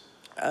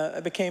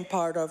became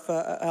part of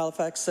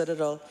Halifax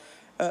Citadel,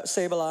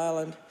 Sable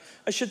Island.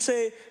 I should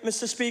say,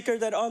 Mr. Speaker,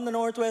 that on the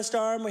Northwest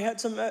Arm we had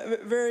some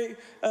very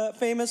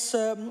famous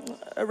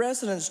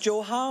residents.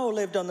 Joe Howe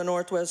lived on the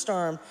Northwest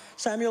Arm.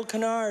 Samuel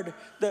Kennard,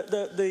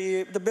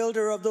 the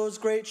builder of those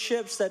great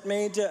ships that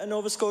made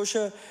Nova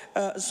Scotia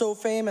so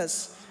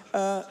famous.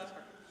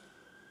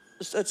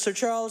 Sir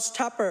Charles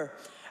Tupper,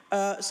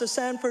 Sir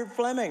Sanford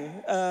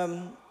Fleming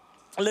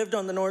lived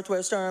on the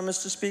Northwest Arm,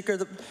 Mr. Speaker.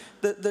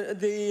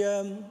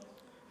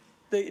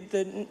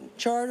 The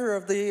charter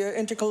of the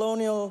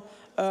Intercolonial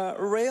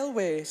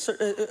Railway,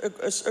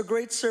 a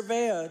great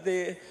surveyor,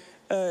 the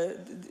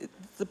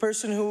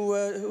person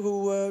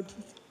who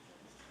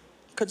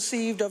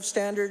conceived of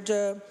standard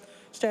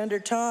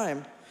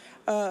time.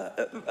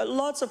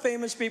 Lots of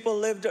famous people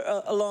lived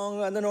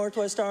along the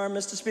Northwest Arm,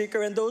 Mr.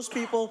 Speaker, and those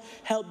people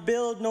helped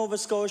build Nova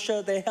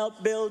Scotia. They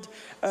helped build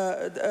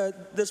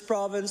this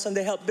province, and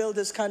they helped build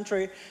this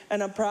country,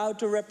 and I'm proud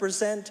to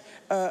represent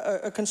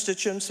a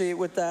constituency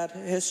with that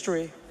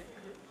history.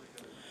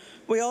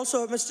 We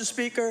also, Mr.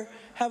 Speaker,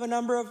 have a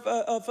number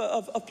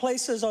of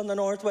places on the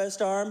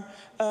Northwest Arm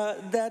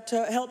that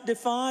help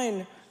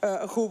define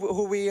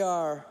who we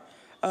are.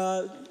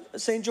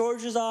 St.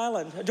 George's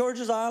Island.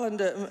 George's Island,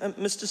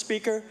 Mr.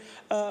 Speaker,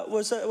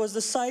 was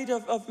the site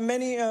of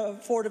many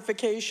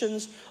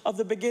fortifications, of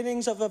the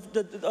beginnings of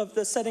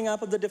the setting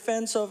up of the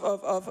defense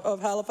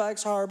of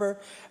Halifax Harbour,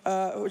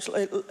 which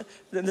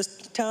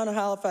this town of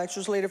Halifax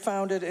was later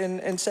founded in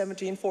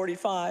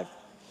 1745.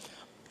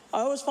 I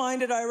always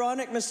find it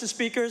ironic, Mr.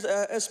 Speaker,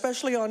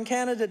 especially on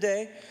Canada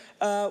Day,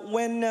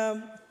 when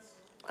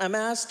I'm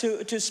asked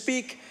to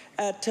speak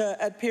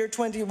at Pier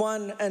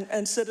 21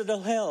 and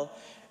Citadel Hill.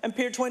 And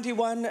Pier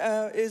 21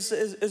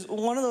 is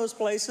one of those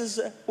places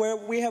where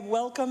we have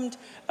welcomed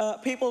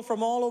people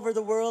from all over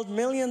the world,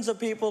 millions of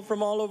people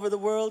from all over the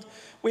world.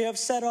 We have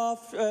set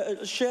off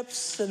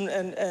ships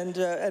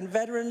and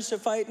veterans to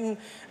fight in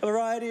a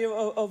variety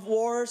of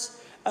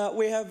wars.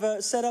 we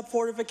have set up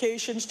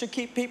fortifications to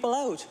keep people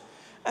out.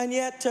 And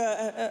yet,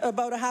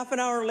 about a half an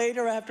hour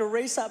later, I have to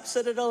race up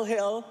Citadel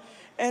Hill,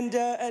 and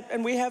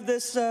we have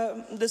this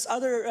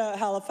other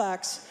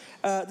Halifax,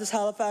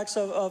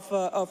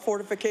 of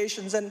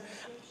fortifications. And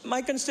my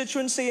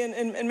constituency,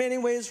 in many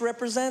ways,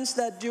 represents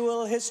that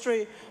dual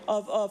history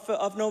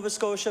of Nova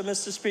Scotia,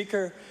 Mr.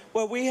 Speaker,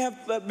 where we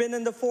have been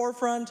in the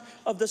forefront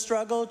of the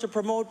struggle to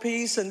promote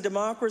peace and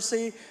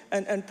democracy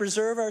and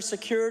preserve our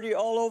security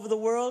all over the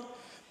world.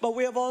 But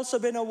we have also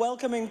been a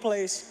welcoming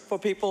place for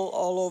people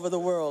all over the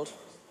world.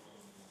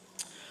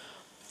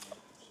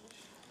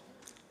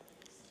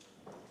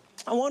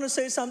 I want to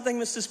say something,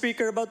 Mr.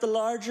 Speaker, about the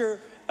larger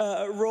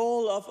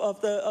role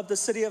of the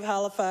city of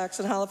Halifax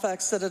and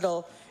Halifax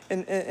Citadel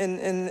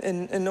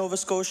in Nova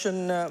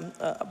Scotian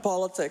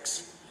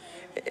politics.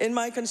 In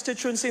my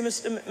constituency,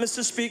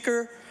 Mr.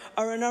 Speaker,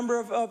 are a number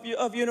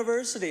of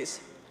universities.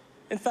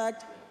 In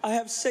fact, I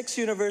have 6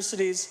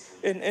 universities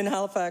in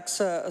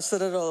Halifax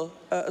Citadel,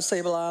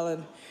 Sable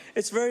Island.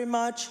 It's very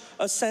much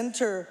a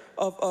center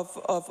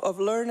of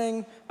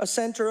learning, a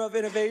center of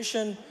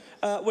innovation,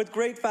 with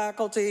great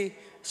faculty,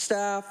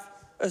 staff,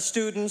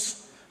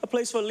 students, a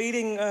place for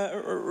leading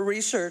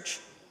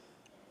research.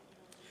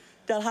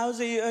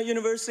 Dalhousie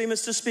University,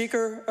 Mr.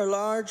 Speaker, a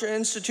large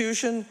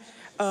institution.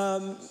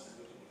 I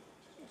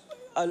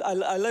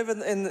live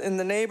in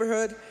the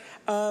neighborhood,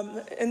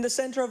 in the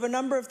center of a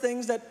number of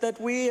things that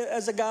we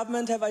as a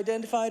government have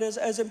identified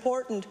as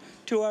important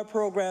to our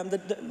program.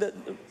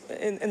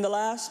 In the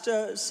last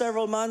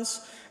several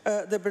months,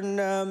 there have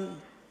been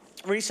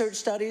research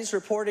studies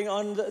reporting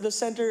on the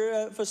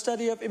Center for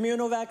Study of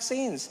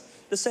Immunovaccines,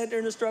 the center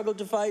in the struggle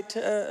to fight,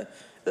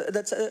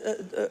 that's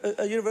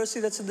a university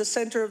that's in the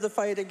center of the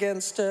fight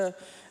against the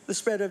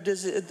spread of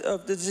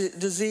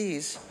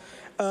disease.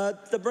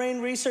 The Brain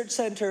Research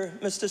Center,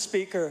 Mr.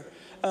 Speaker,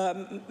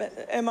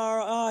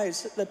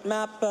 MRIs that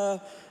map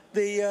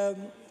the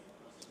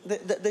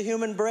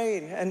human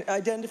brain and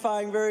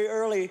identifying very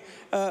early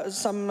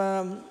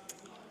some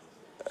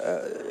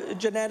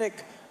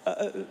genetic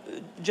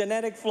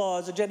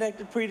flaws,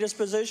 genetic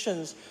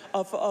predispositions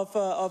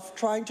of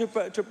trying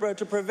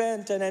to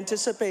prevent and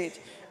anticipate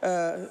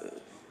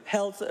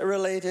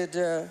health-related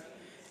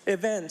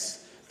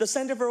events. The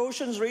Center for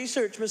Oceans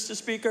Research, Mr.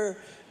 Speaker,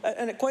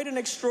 and quite an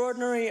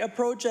extraordinary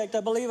project,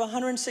 I believe a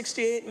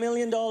 $168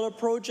 million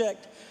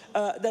project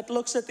that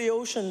looks at the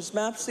oceans,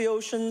 maps the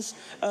oceans,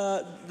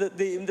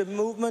 the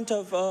movement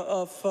of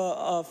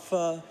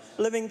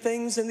living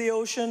things in the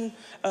ocean,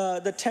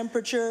 the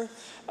temperature,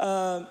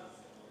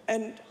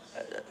 and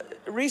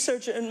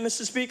research,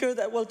 Mr. Speaker,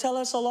 that will tell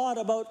us a lot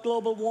about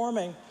global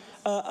warming,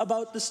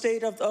 about the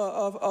state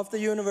of the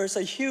universe,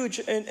 a huge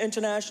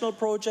international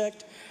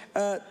project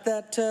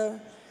that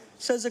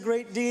says a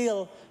great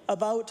deal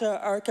about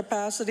our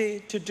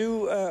capacity to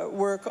do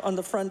work on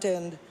the front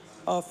end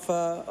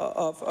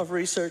of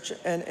research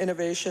and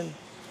innovation.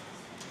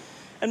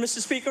 And Mr.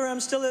 Speaker, I'm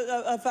still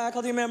a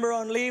faculty member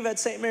on leave at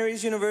St.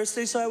 Mary's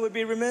University, so I would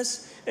be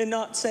remiss in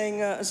not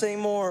saying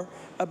more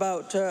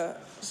about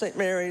St.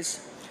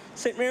 Mary's.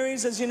 St.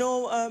 Mary's, as you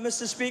know,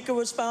 Mr. Speaker,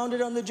 was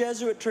founded on the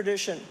Jesuit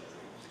tradition.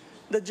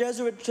 The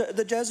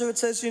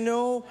Jesuits, as you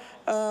know,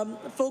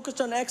 focused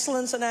on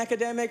excellence in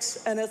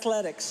academics and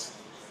athletics.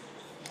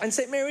 And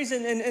St. Mary's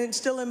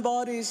still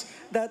embodies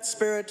that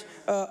spirit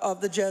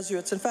of the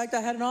Jesuits. In fact,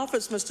 I had an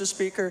office, Mr.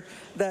 Speaker,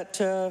 that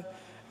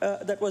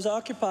was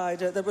occupied,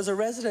 that was a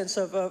residence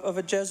of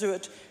a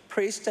Jesuit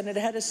priest, and it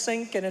had a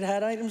sink and it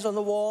had items on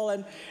the wall,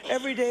 and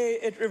every day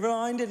it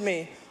reminded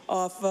me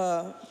of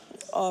the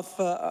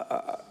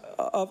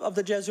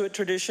Jesuit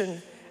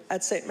tradition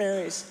at St.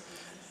 Mary's.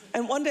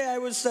 And one day I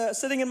was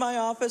sitting in my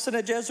office and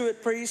a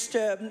Jesuit priest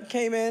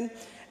came in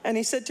and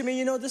he said to me,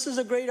 you know, this is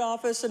a great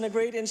office and a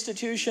great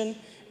institution,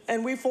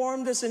 and we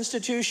formed this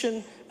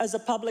institution as a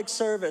public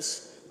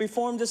service. We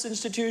formed this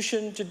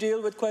institution to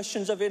deal with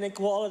questions of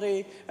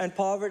inequality and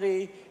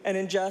poverty and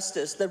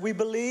injustice, that we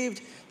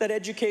believed that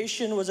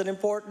education was an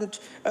important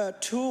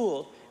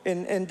tool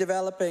in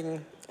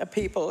developing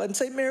people. And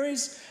St.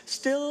 Mary's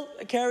still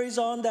carries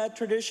on that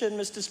tradition,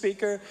 Mr.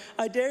 Speaker.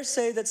 I dare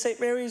say that St.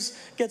 Mary's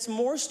gets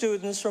more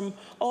students from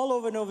all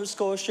over Nova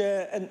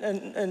Scotia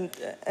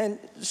and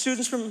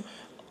students from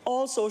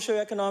all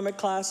socioeconomic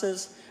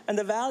classes, and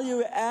the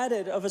value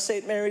added of a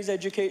St. Mary's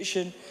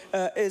education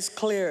is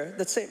clear.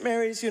 That St.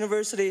 Mary's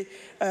University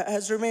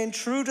has remained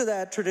true to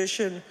that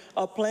tradition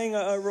of playing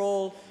a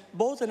role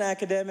both in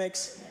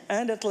academics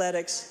and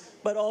athletics,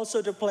 but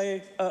also to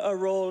play a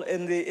role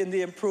in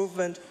the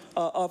improvement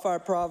of our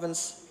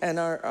province and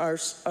our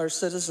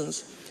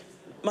citizens.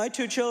 My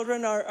 2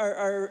 children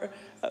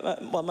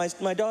well,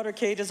 my daughter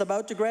Kate is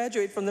about to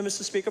graduate from the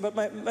Mr. Speaker, but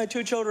my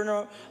 2 children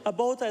are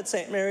both at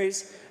St.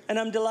 Mary's, and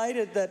I'm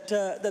delighted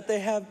that they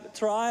have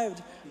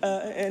thrived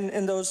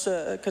in those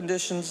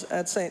conditions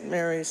at St.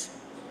 Mary's.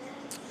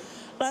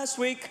 Last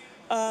week,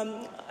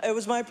 it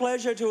was my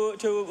pleasure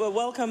to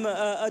welcome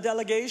a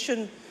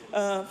delegation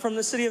from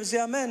the city of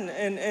Xiamen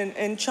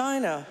in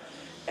China.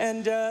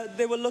 and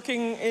they were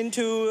looking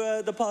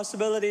into the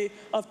possibility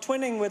of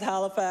twinning with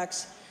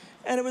Halifax.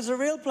 And it was a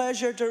real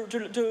pleasure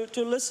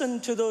to listen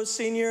to those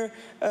senior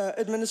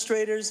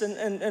administrators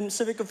and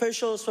civic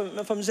officials from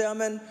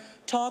Xiamen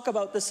talk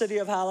about the city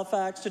of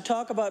Halifax, to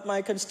talk about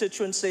my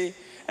constituency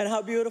and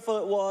how beautiful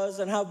it was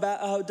and how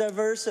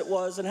diverse it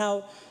was and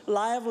how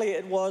lively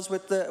it was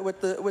with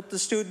the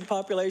student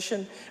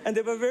population. And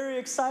they were very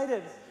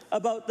excited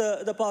about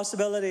the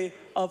possibility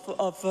of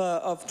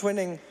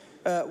twinning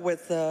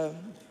with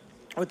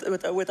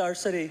our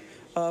city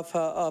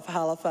of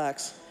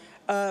Halifax.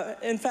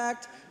 In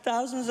fact,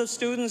 thousands of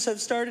students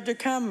have started to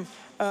come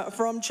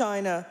from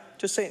China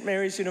to St.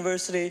 Mary's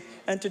University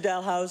and to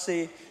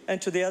Dalhousie and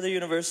to the other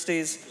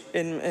universities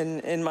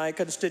in my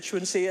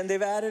constituency. And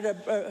they've added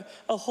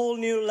a whole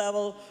new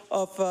level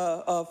of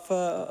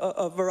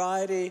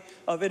variety,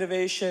 of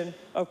innovation,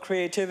 of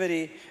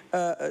creativity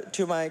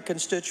to my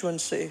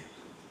constituency.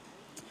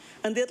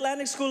 And the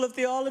Atlantic School of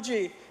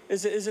Theology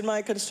is in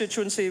my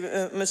constituency,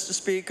 Mr.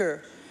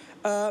 Speaker.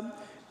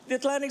 The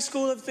Atlantic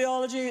School of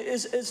Theology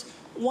is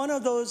one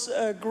of those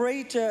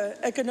great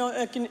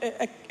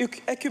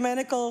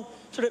ecumenical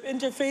sort of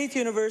interfaith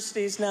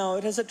universities now.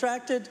 It has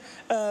attracted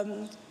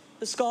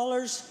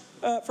scholars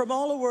from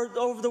all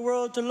over the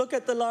world to look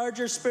at the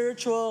larger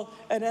spiritual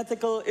and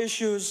ethical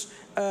issues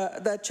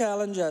that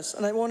challenge us.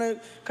 And I want to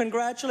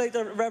congratulate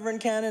the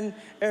Reverend Canon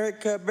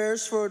Eric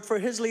Beresford for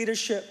his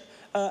leadership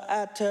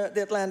at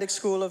the Atlantic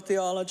School of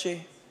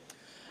Theology.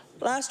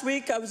 Last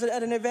week, I was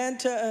at an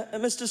event,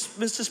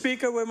 Mr.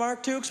 Speaker, where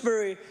Mark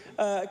Tewksbury,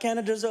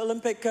 Canada's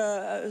Olympic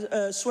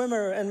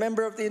swimmer and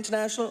member of the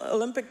International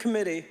Olympic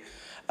Committee,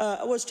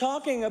 was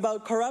talking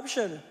about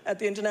corruption at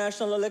the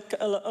International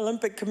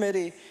Olympic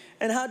Committee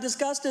and how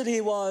disgusted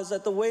he was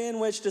at the way in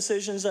which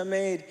decisions are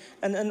made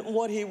and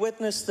what he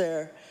witnessed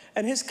there.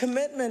 And his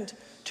commitment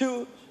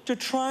to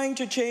trying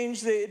to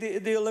change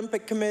the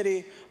Olympic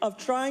Committee, of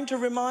trying to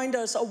remind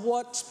us of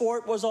what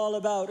sport was all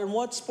about and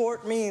what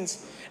sport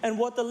means and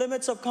what the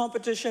limits of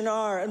competition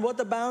are and what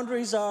the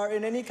boundaries are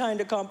in any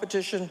kind of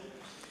competition.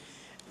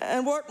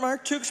 And what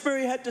Mark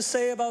Tewksbury had to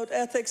say about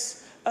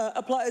ethics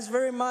applies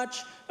very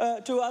much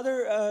to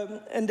other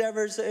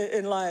endeavors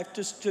in life,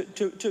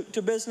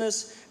 to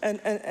business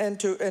and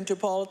to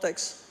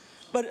politics.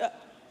 But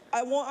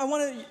I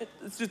want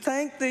to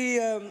thank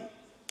the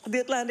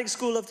Atlantic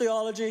School of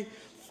Theology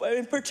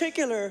in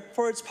particular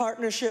for its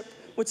partnership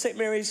with St.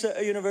 Mary's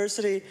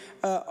University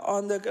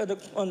on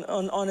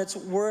its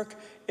work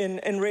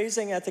in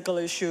raising ethical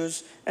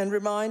issues and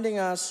reminding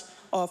us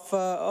of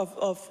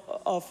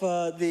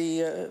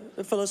the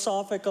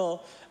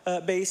philosophical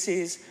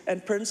bases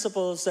and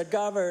principles that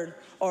govern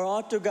or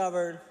ought to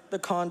govern the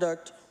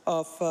conduct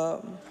of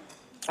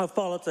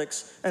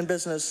politics and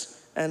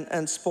business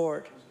and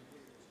sport.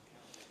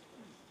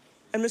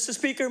 And Mr.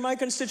 Speaker, my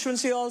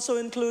constituency also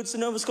includes the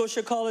Nova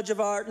Scotia College of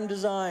Art and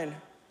Design.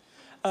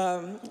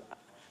 I've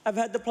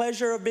had the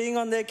pleasure of being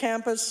on their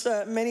campus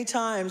many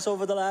times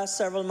over the last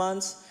several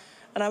months,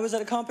 and I was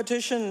at a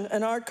competition,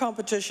 an art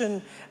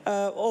competition,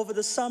 over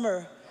the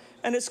summer.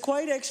 And it's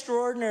quite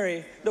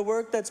extraordinary, the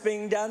work that's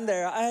being done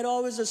there. I had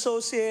always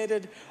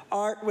associated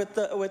art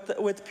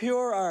with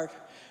pure art.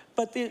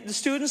 But the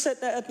students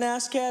at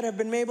NASCAD have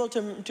been able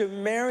to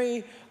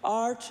marry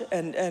art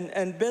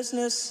and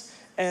business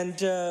and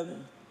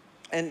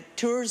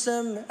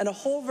tourism and a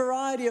whole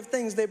variety of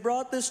things. They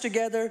brought this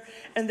together,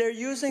 and they're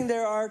using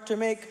their art to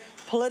make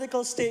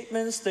political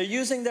statements. They're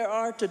using their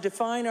art to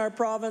define our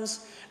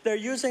province. They're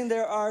using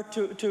their art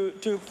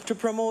to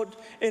promote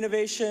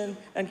innovation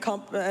and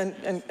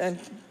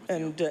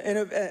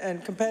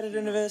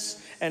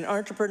competitiveness and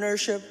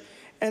entrepreneurship.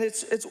 And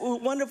it's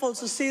wonderful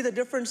to see the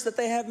difference that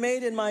they have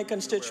made in my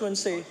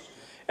constituency.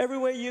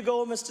 Everywhere you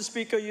go, Mr.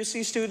 Speaker, you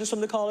see students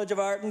from the College of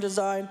Art and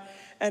Design.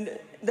 And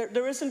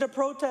there isn't a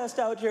protest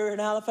out here in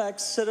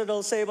Halifax,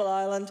 Citadel, Sable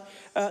Island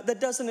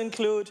that doesn't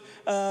include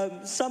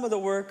some of the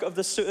work of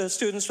the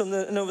students from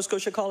the Nova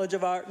Scotia College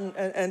of Art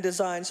and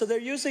Design. So they're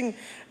using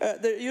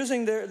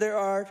their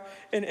art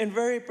in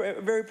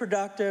very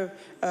productive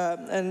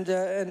and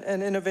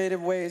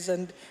innovative ways.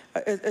 And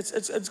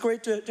it's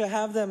great to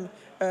have them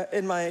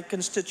in my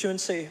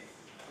constituency.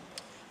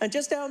 And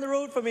just down the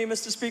road from me,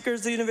 Mr. Speaker,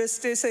 is the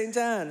Université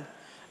Sainte-Anne,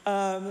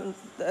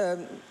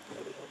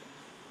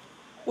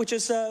 which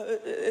is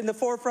in the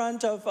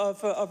forefront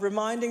of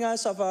reminding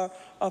us of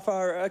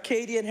our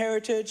Acadian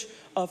heritage,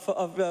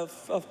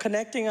 of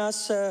connecting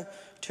us to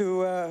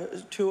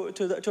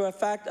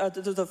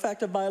the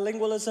fact of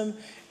bilingualism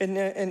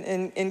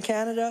in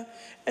Canada.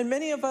 And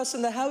many of us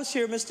in the House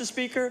here, Mr.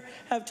 Speaker,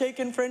 have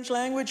taken French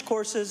language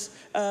courses,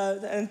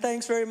 and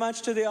thanks very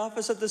much to the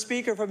Office of the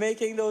Speaker for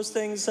making those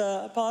things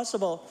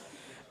possible.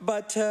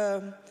 But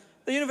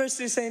the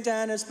University of St.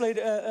 Anne has played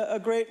a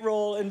great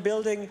role in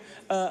building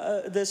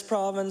this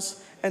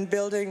province and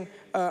building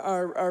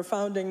our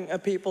founding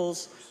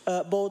peoples,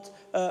 both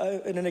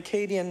in an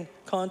Acadian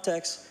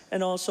context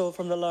and also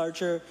from the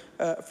larger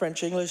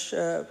French-English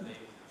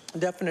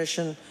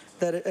definition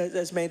that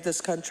has made this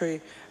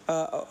country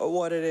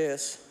what it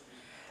is.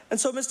 And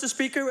so, Mr.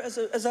 Speaker,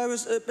 as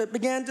I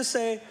began to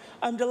say,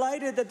 I'm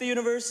delighted that the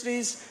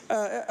universities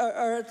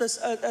are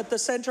at the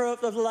center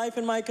of life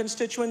in my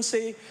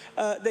constituency.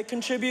 They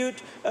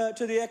contribute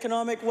to the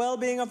economic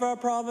well-being of our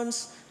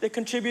province. They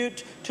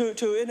contribute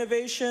to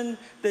innovation,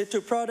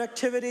 to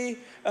productivity.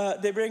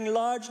 They bring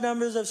large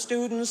numbers of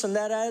students, and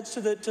that adds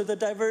to the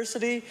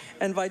diversity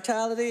and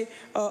vitality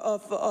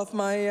of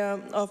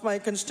my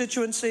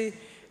constituency.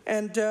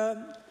 And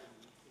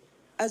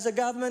as a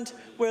government,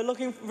 we're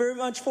looking very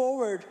much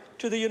forward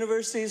to the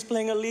universities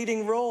playing a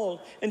leading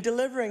role in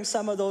delivering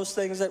some of those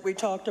things that we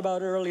talked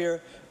about earlier: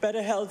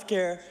 better health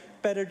care,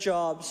 better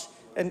jobs,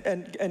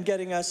 and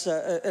getting us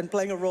and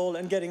playing a role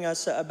in getting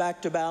us back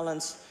to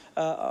balance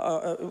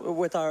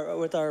with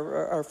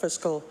our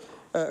fiscal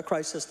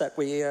crisis that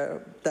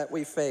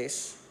we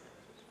face.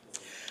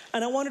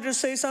 And I wanted to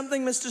say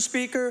something, Mr.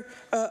 Speaker,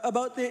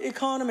 about the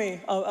economy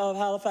of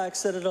Halifax,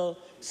 Citadel,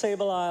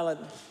 Sable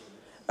Island.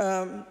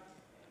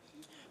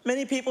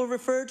 Many people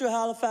refer to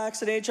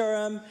Halifax and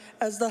HRM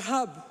as the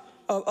hub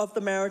of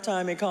the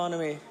maritime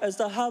economy, as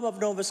the hub of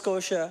Nova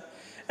Scotia,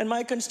 and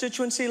my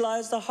constituency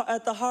lies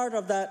at the heart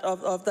of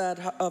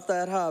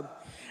that hub.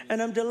 And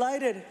I'm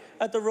delighted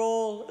at the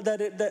role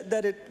that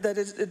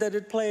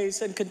it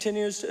plays and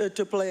continues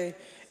to play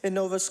in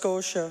Nova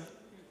Scotia.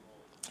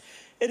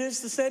 It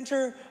is the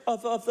center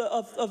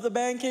of the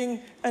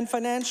banking and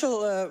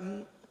financial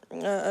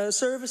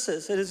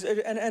services.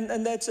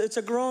 It's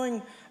a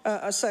growing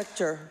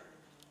sector.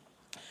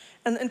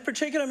 And in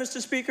particular, Mr.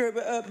 Speaker,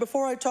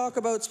 before I talk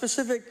about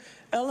specific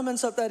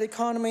elements of that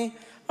economy,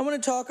 I want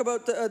to talk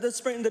about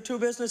the two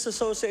business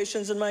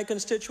associations in my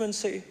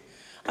constituency.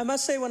 I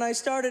must say, when I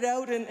started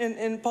out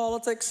in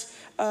politics,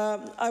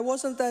 I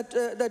wasn't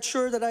that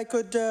sure that I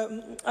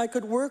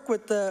could work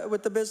with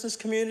the business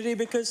community,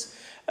 because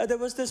there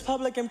was this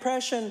public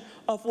impression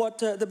of what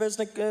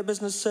the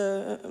business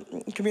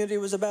community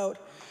was about.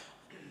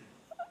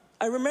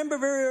 I remember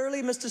very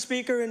early, Mr.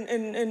 Speaker,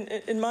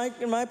 in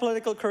my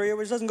political career,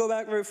 which doesn't go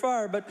back very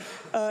far, but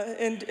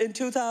in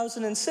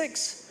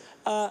 2006,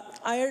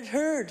 I had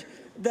heard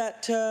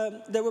that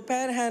there were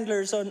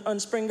panhandlers on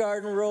Spring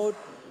Garden Road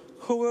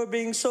who were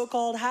being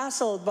so-called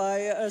hassled by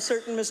a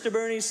certain Mr.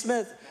 Bernie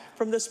Smith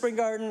from the Spring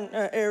Garden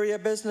Area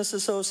Business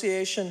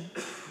Association.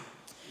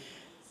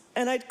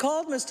 And I'd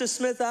called Mr.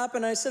 Smith up,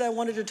 and I said I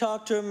wanted to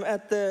talk to him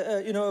at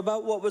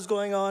about what was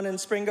going on in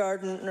Spring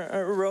Garden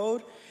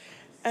Road.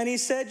 And he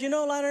said, you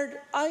know, Leonard,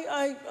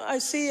 I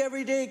see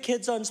every day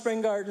kids on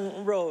Spring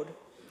Garden Road,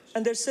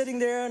 and they're sitting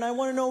there, and I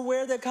want to know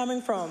where they're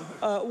coming from,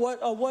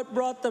 what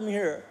brought them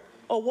here,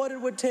 or what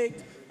it would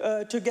take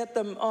to get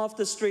them off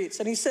the streets.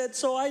 And he said,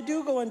 so I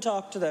do go and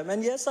talk to them,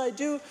 and yes, I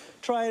do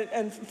try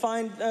and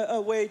find a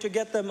way to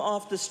get them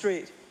off the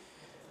street.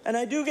 And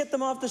I do get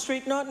them off the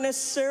street, not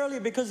necessarily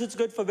because it's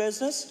good for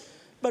business,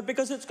 but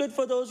because it's good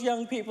for those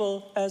young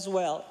people as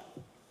well.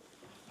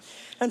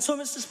 And so,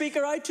 Mr.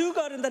 Speaker, I too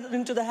got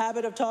into the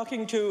habit of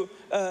talking to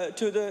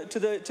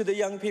the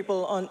young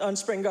people on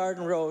Spring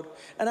Garden Road,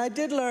 and I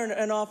did learn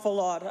an awful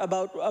lot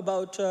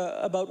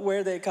about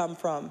where they come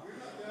from.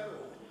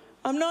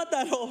 I'm not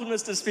that old,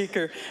 Mr.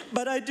 Speaker,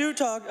 but I do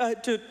talk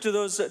to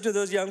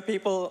those young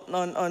people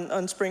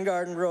on Spring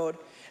Garden Road,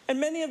 and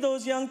many of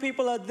those young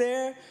people are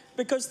there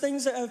because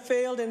things have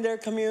failed in their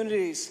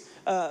communities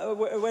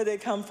where they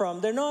come from.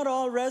 They're not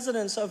all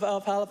residents of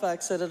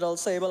Halifax, Citadel,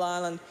 Sable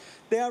Island.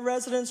 They are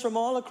residents from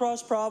all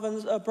across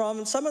province.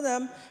 Some of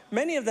them,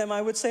 many of them,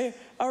 I would say,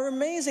 are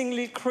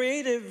amazingly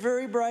creative,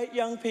 very bright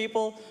young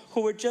people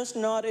who were just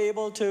not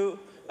able to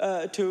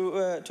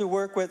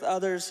work with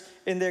others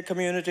in their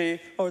community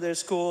or their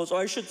schools,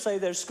 or I should say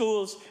their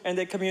schools and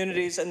their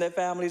communities and their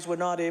families were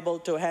not able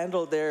to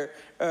handle their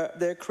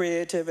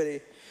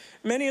creativity.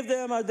 Many of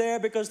them are there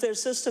because their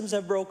systems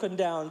have broken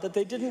down, that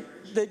they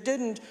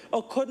didn't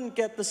or couldn't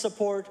get the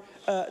support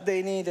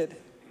they needed.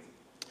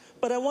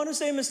 But I want to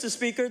say, Mr.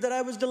 Speaker, that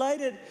I was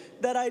delighted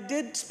that I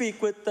did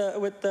speak with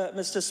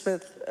Mr.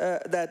 Smith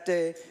that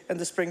day and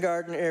the Spring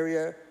Garden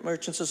Area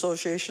Merchants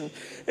Association.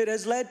 It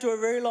has led to a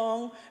very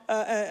long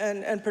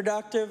and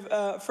productive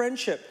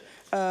friendship.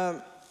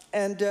 Last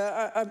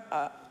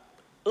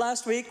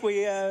week,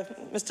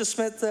 Mr.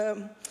 Smith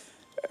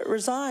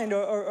resigned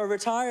or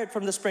retired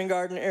from the Spring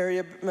Garden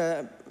Area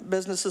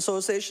Business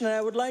Association, and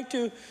I would like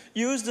to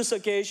use this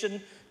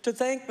occasion to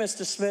thank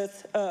Mr.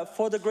 Smith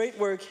for the great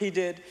work he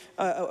did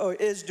or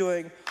is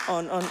doing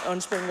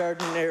on Spring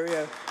Garden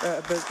Area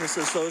Business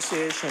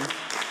Association.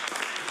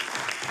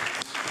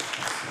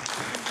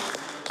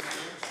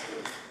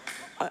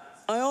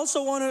 I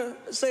also want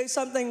to say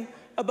something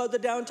about the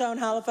Downtown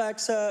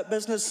Halifax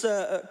Business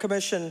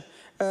Commission,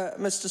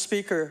 Mr.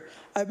 Speaker.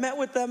 I've met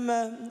with them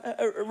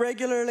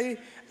regularly,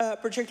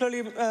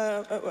 particularly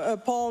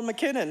Paul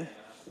McKinnon.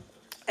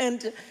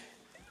 And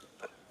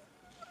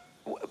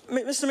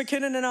Mr.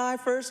 McKinnon and I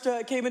first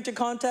came into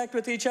contact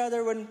with each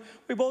other when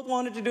we both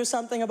wanted to do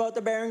something about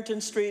the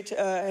Barrington Street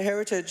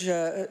Heritage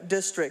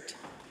District.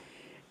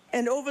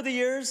 And over the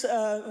years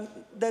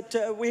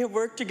that we have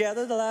worked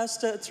together, the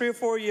last 3 or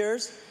 4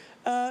 years,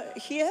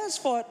 he has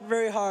fought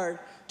very hard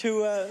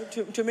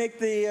to make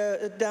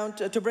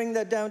the to bring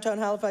that downtown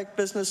Halifax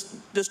Business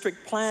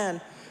District plan,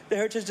 the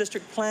Heritage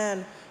District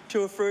plan,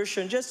 to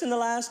fruition. Just in the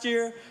last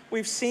year,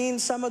 we've seen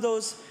some of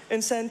those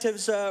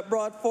incentives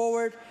brought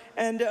forward,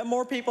 and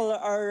more people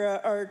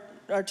are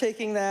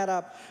taking that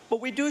up.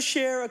 But we do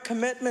share a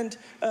commitment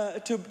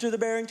to the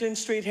Barrington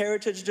Street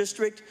Heritage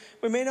District.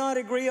 We may not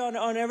agree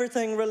on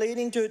everything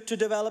relating to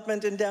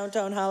development in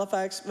downtown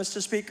Halifax,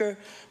 Mr. Speaker,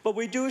 but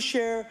we do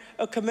share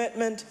a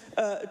commitment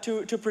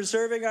to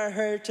preserving our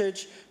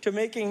heritage, to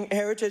making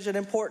heritage an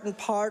important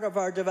part of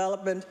our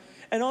development,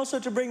 and also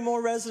to bring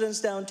more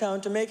residents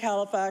downtown to make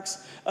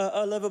Halifax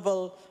a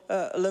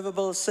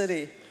livable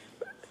city.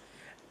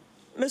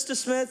 Mr.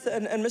 Smith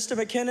and Mr.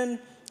 McKinnon,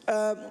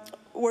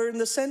 we're in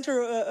the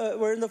center,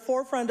 we're in the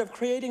forefront of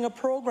creating a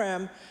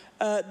program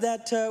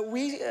that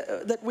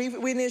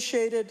we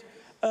initiated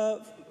 4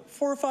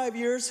 or 5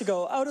 years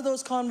ago. Out of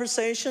those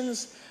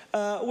conversations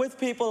with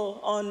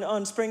people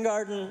on Spring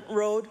Garden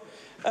Road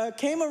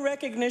came a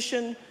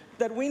recognition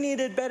that we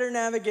needed better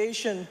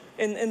navigation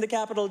in the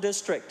Capital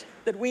District,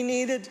 that we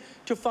needed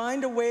to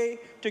find a way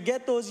to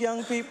get those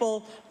young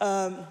people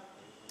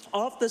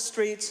off the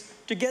streets,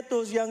 to get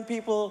those young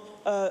people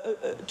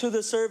to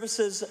the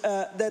services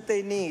that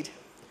they need.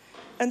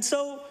 And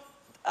so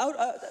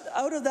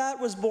out of that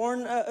was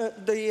born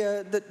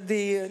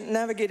the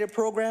Navigated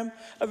program,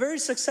 a very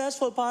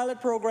successful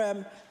pilot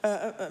program,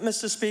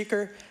 Mr.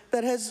 Speaker,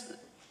 that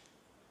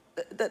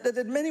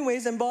in many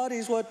ways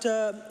embodies what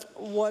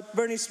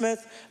Bernie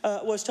Smith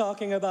was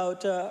talking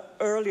about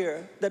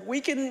earlier, that we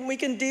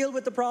can deal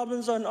with the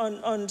problems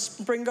on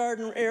Spring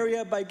Garden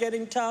area by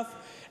getting tough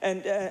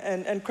and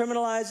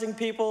criminalizing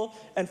people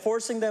and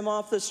forcing them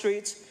off the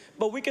streets.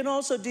 But we can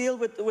also deal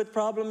with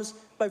problems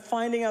by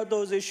finding out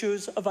those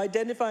issues, of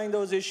identifying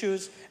those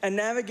issues, and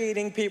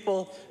navigating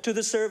people to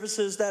the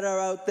services that are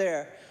out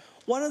there.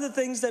 One of the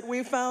things that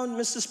we found,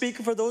 Mr.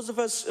 Speaker, for those of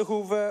us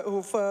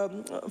who've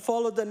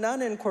followed the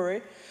Nunn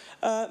inquiry,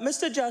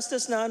 Mr.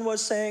 Justice Nunn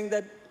was saying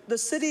that the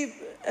city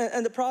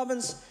and the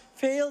province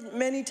failed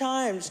many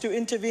times to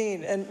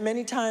intervene and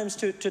many times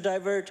to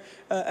divert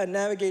and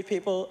navigate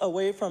people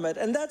away from it.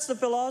 And that's the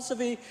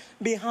philosophy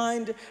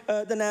behind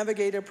the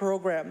Navigator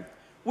program.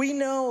 We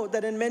know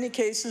that in many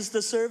cases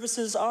the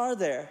services are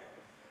there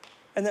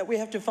and that we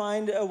have to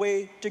find a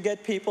way to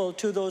get people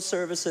to those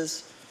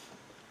services.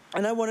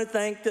 And I want to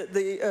thank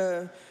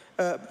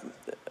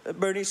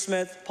Bernie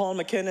Smith, Paul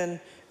McKinnon,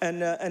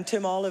 and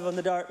Tim Olive on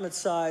the Dartmouth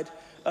side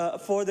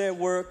for their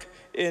work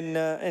in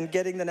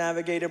getting the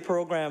Navigator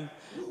program.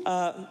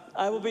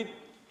 I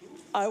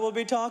will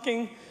be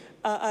talking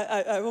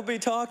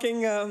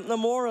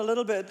more a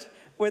little bit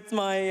with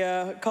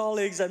my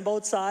colleagues on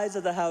both sides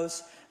of the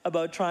House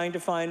about trying to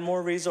find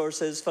more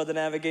resources for the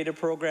Navigator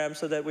program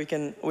so that we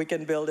can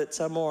build it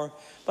some more.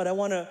 But I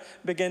want to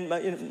begin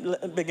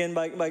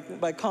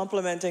by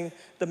complimenting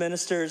the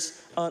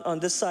ministers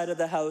on this side of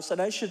the House,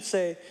 and I should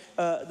say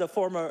the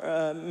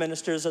former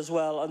ministers as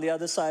well on the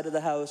other side of the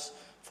House,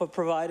 for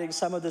providing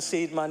some of the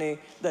seed money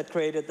that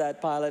created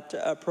that pilot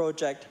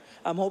project.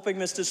 I'm hoping,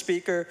 Mr.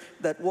 Speaker,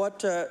 that what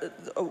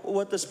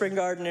the Spring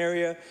Garden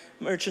Area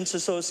Merchants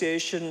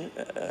Association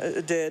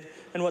did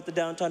and what the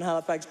Downtown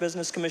Halifax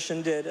Business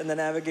Commission did and the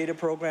Navigator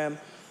program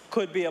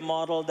could be a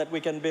model that we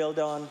can build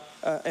on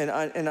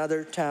in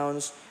other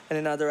towns and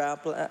in other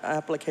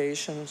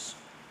applications.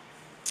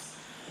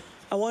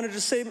 I wanted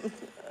to say,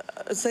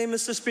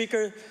 Mr.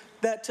 Speaker,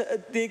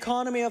 that the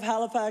economy of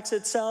Halifax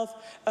itself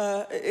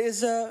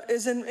is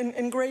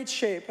in great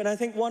shape. And I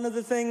think one of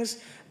the things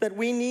that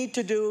we need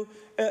to do,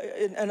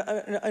 and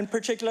in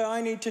particular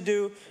I need to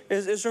do,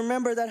 is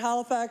remember that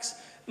Halifax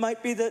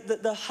might be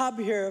the hub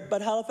here,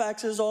 but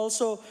Halifax is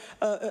also,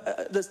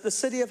 the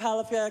city of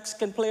Halifax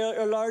can play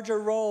a larger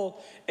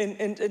role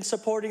in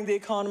supporting the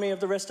economy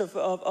of the rest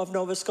of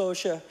Nova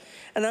Scotia.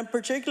 And I'm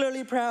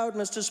particularly proud,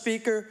 Mr.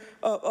 Speaker,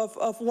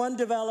 of one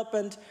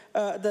development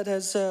that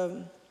has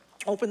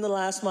opened the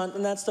last month,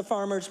 and that's the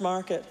Farmers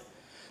Market.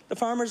 The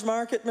Farmers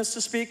Market,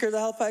 Mr. Speaker, the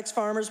Halifax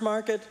Farmers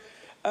Market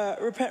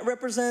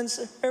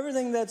represents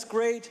everything that's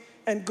great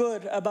and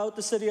good about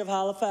the city of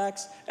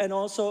Halifax and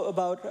also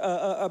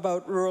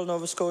about rural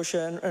Nova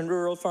Scotia and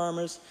rural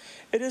farmers.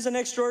 It is an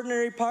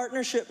extraordinary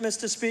partnership,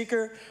 Mr.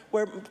 Speaker,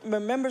 where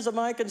members of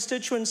my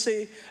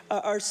constituency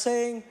are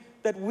saying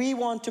that we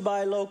want to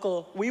buy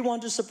local, we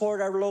want to support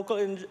our local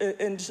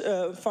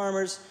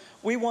farmers.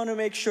 We want to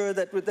make sure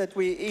that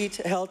we eat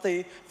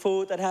healthy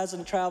food that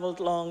hasn't traveled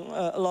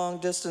long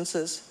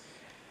distances.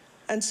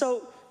 And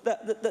so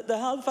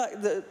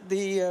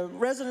the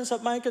residents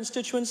of my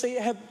constituency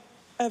have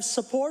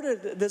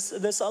supported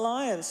this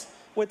alliance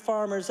with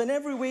farmers. And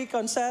every week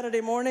on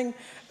Saturday morning,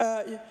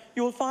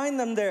 you will find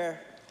them there,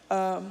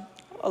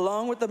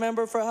 along with the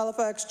member for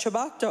Halifax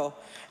Chibacto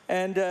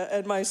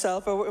and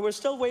myself. We're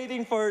still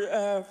waiting for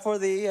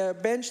the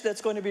bench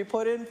that's going to be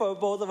put in for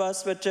both of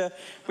us, but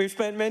we've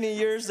spent many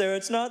years there.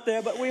 It's not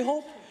there, but we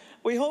hope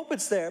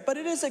it's there. But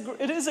it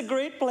is a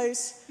great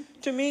place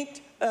to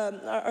meet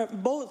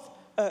both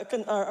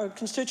our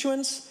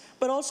constituents,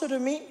 but also to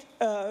meet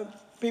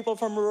people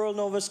from rural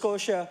Nova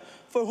Scotia,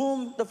 for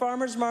whom the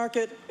farmers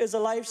market is a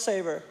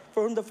lifesaver,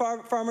 for whom the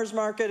farmers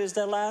market is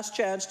their last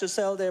chance to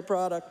sell their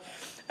product.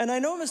 And I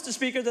know, Mr.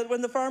 Speaker, that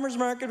when the farmers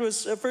market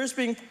was first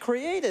being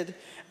created,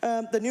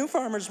 the new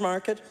farmers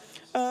market,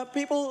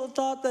 people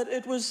thought that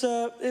it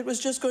was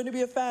just going to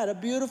be a fad, a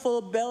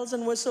beautiful bells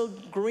and whistle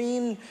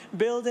green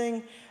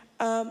building,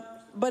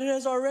 but it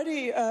has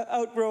already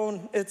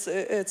outgrown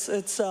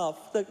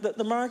itself.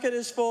 The market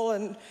is full,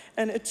 and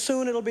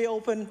soon it'll be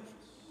open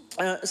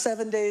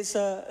 7 days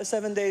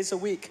a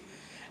week,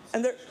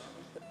 and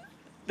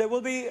there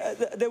will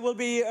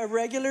be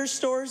regular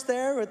stores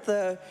there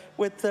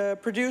with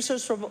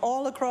producers from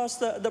all across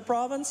the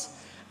province,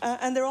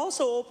 and they're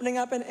also opening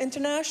up an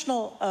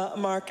international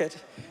market,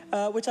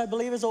 which I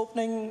believe is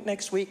opening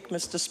next week,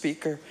 Mr.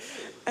 Speaker.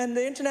 And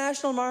the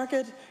international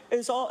market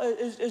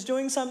is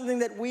doing something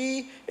that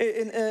we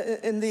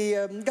in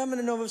the government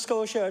of Nova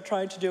Scotia are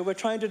trying to do. We're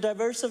trying to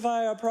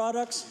diversify our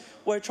products.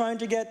 We're trying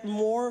to get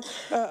more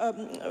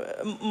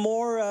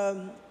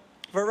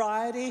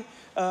variety.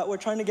 We're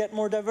trying to get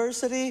more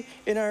diversity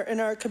in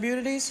our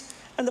communities.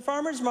 And the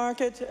Farmers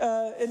Market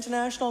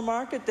International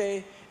Market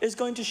Day is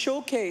going to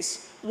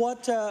showcase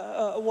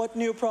what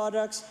new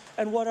products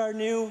and what our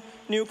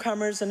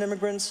newcomers and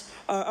immigrants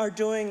are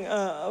doing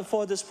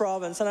for this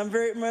province. And I'm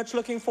very much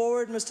looking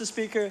forward, Mr.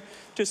 Speaker,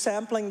 to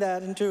sampling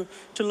that and to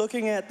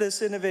looking at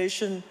this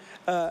innovation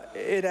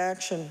in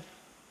action.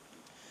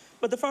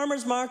 But the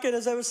farmers market,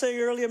 as I was saying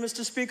earlier,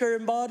 Mr. Speaker,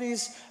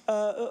 embodies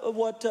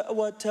what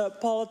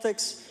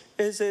politics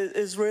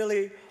is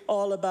really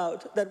all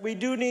about. That we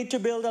do need to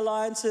build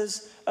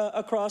alliances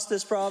across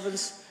this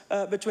province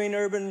between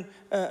urban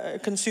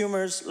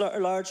consumers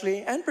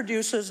largely and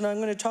producers, and I'm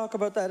going to talk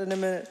about that in a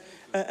minute,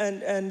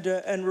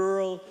 and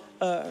rural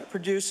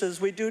producers.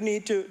 We do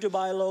need to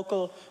buy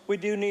local. We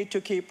do need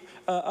to keep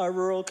our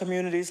rural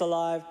communities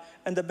alive,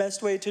 and the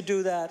best way to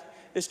do that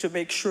is to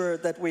make sure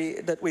that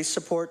we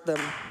support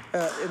them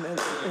in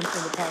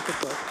the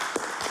pocketbook.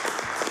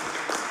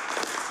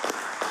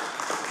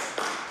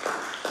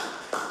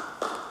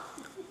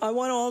 I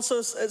want to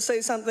also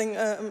say something,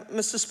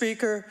 Mr.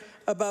 Speaker,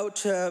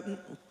 about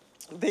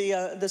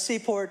the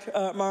seaport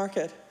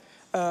market.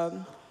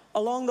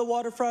 Along the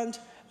waterfront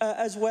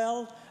as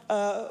well,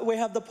 we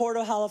have the Port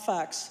of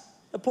Halifax.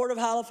 The Port of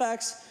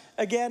Halifax,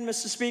 again,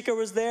 Mr. Speaker,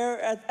 was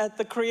there at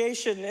the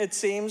creation, it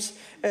seems.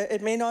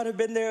 It may not have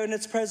been there in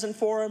its present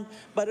form,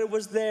 but it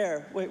was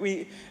there.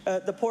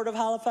 The Port of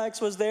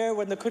Halifax was there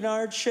when the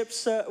Cunard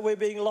ships were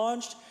being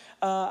launched.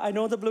 I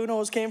know the Blue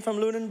Nose came from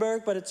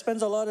Lunenburg, but it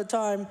spends a lot of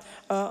time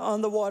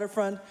on the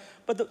waterfront.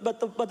 But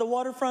the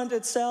waterfront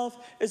itself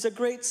is a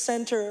great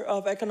center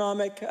of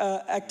economic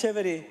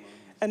activity.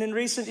 And in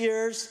recent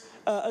years,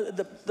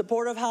 the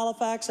Port of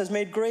Halifax has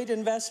made great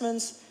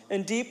investments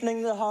in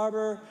deepening the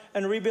harbor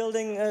and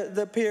rebuilding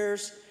the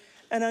piers.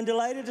 And I'm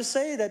delighted to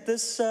say that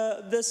this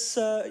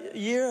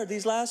year,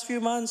 these last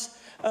few months,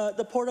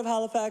 the Port of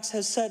Halifax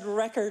has set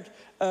records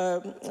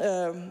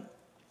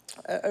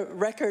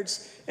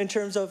in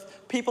terms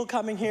of people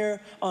coming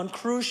here on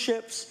cruise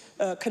ships,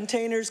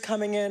 containers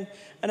coming in.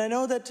 And I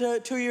know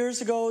that 2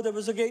 years ago there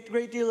was a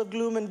great deal of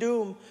gloom and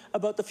doom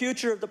about the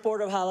future of the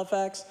Port of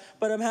Halifax,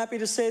 but I'm happy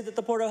to say that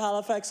the Port of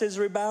Halifax is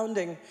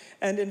rebounding,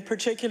 and in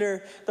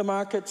particular the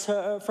markets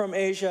from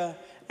Asia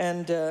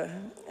and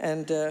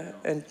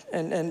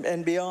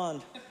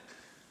beyond.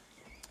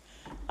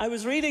 I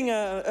was reading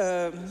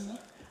a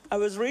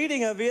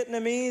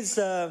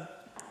Vietnamese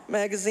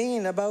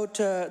magazine about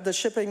the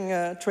shipping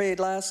trade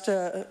last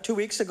 2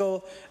 weeks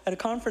ago at a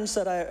conference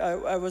that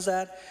I was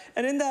at,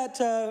 and in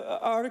that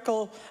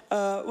article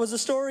was a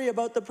story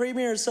about the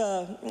Premier's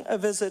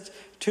visit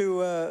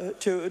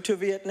to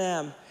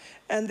Vietnam.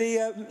 And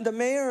the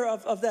mayor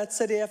of that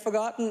city, I've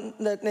forgotten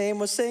that name,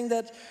 was saying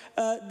that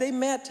they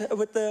met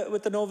with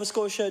the Nova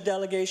Scotia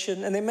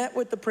delegation, and they met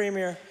with the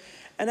Premier,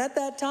 and at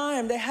that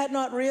time they had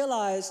not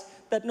realized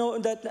that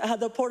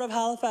the Port of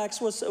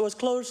Halifax was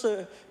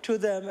closer to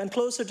them and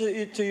closer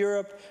to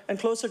Europe and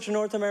closer to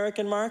North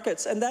American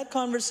markets. And that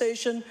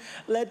conversation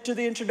led to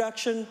the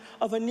introduction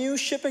of a new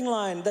shipping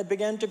line that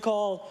began to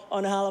call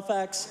on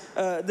Halifax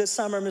this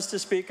summer, Mr.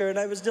 Speaker. And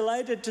I was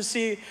delighted to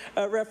see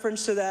a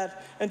reference to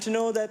that and to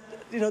know that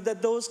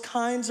that those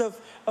kinds of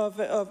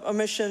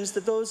emissions,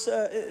 that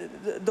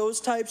those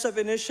types of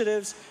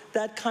initiatives,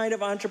 that kind of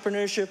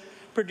entrepreneurship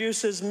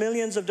produces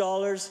millions of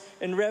dollars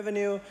in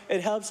revenue, it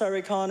helps our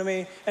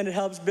economy, and it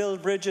helps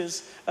build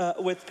bridges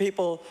with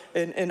people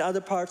in other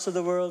parts of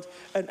the world,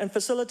 and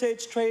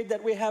facilitates trade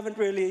that we haven't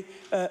really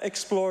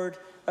explored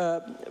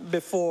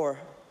before.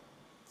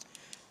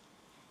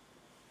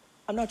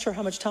 I'm not sure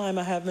how much time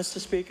I have, Mr.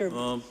 Speaker.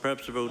 Well,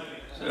 perhaps about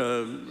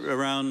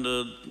around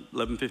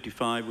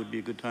 11:55 would be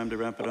a good time to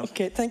wrap it up.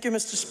 Okay, thank you,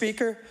 Mr.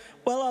 Speaker.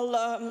 Well,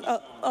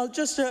 I'll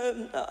just,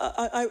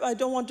 I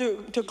don't want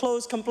to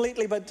close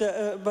completely, but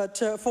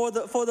for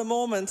the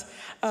moment,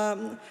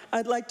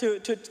 I'd like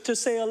to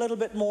say a little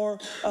bit more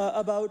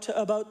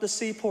about the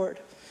seaport.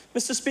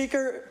 Mr.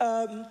 Speaker,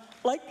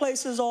 like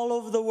places all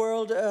over the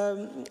world,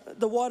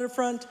 the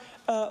waterfront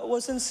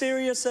was in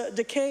serious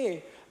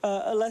decay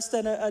less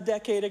than a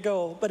decade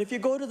ago. But if you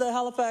go to the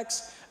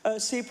Halifax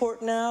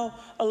Seaport now,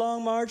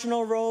 along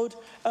Marginal Road,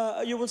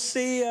 you will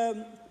see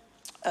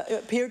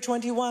Pier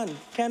 21,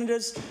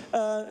 Canada's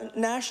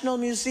National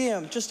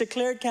Museum, just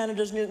declared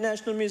Canada's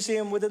National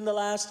Museum within the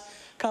last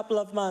couple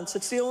of months.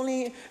 It's the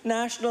only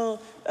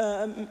national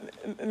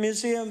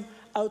museum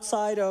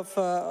outside of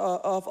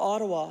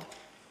Ottawa.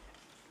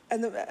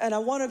 And I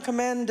want to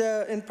commend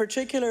in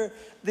particular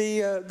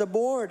the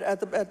board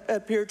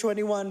at Pier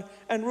 21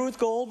 and Ruth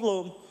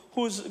Goldblum,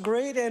 whose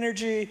great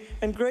energy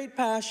and great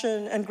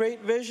passion and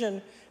great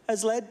vision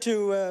has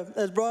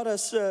brought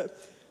us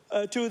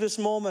to this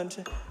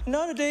moment.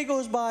 Not a day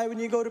goes by when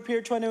you go to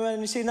Pier 21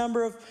 and you see a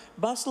number of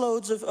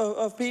busloads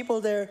of people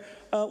there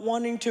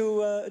wanting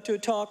to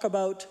talk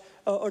about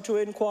or to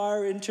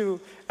inquire into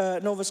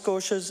Nova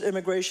Scotia's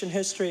immigration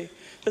history.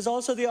 There's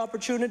also the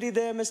opportunity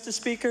there, Mr.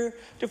 Speaker,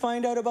 to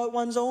find out about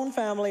one's own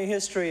family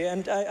history.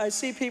 And I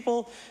see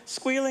people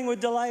squealing with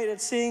delight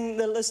at seeing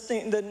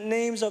the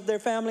names of their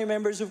family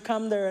members who've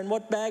come there and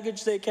what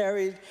baggage they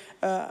carried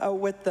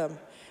with them.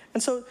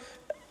 And so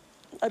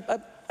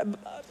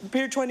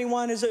Pier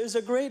 21 is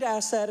a great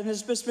asset and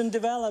has just been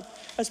developed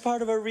as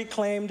part of a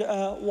reclaimed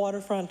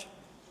waterfront.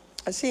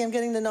 I see I'm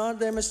getting the nod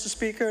there, Mr.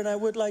 Speaker, and I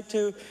would like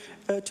to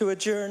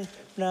adjourn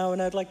now,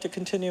 and I'd like to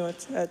continue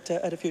it at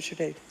a future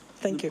date.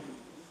 Thank you.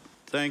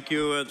 Thank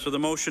you. So the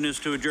motion is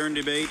to adjourn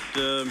debate.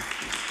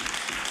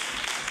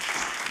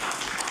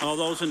 All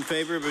those in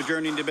favour of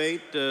adjourning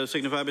debate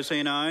signify by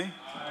saying aye. Aye.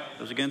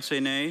 Those against say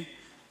nay.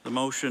 The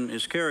motion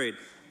is carried.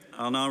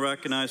 I'll now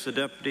recognize the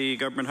Deputy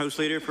Government House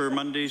Leader for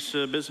Monday's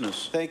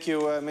business. Thank you,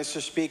 Mr.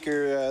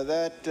 Speaker.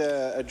 That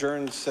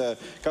adjourns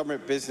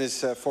government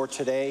business for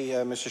today,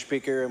 Mr.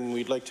 Speaker, and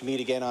we'd like to meet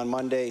again on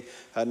Monday,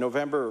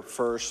 November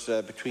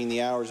 1st, between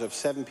the hours of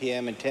 7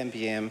 p.m. and 10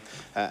 p.m.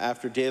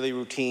 After daily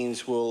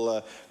routines,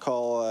 we'll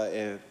call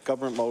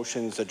government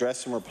motions,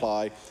 address and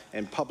reply,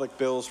 and public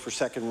bills for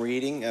second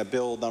reading,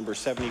 Bill number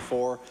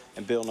 74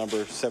 and Bill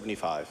number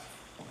 75.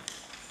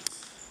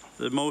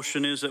 The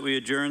motion is that we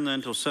adjourn then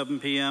until 7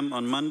 p.m.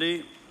 on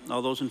Monday.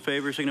 All those in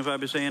favour signify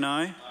by saying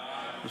aye. Aye.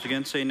 Those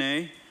against say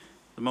nay.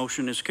 The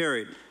motion is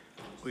carried.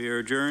 We are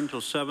adjourned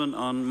until 7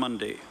 on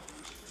Monday.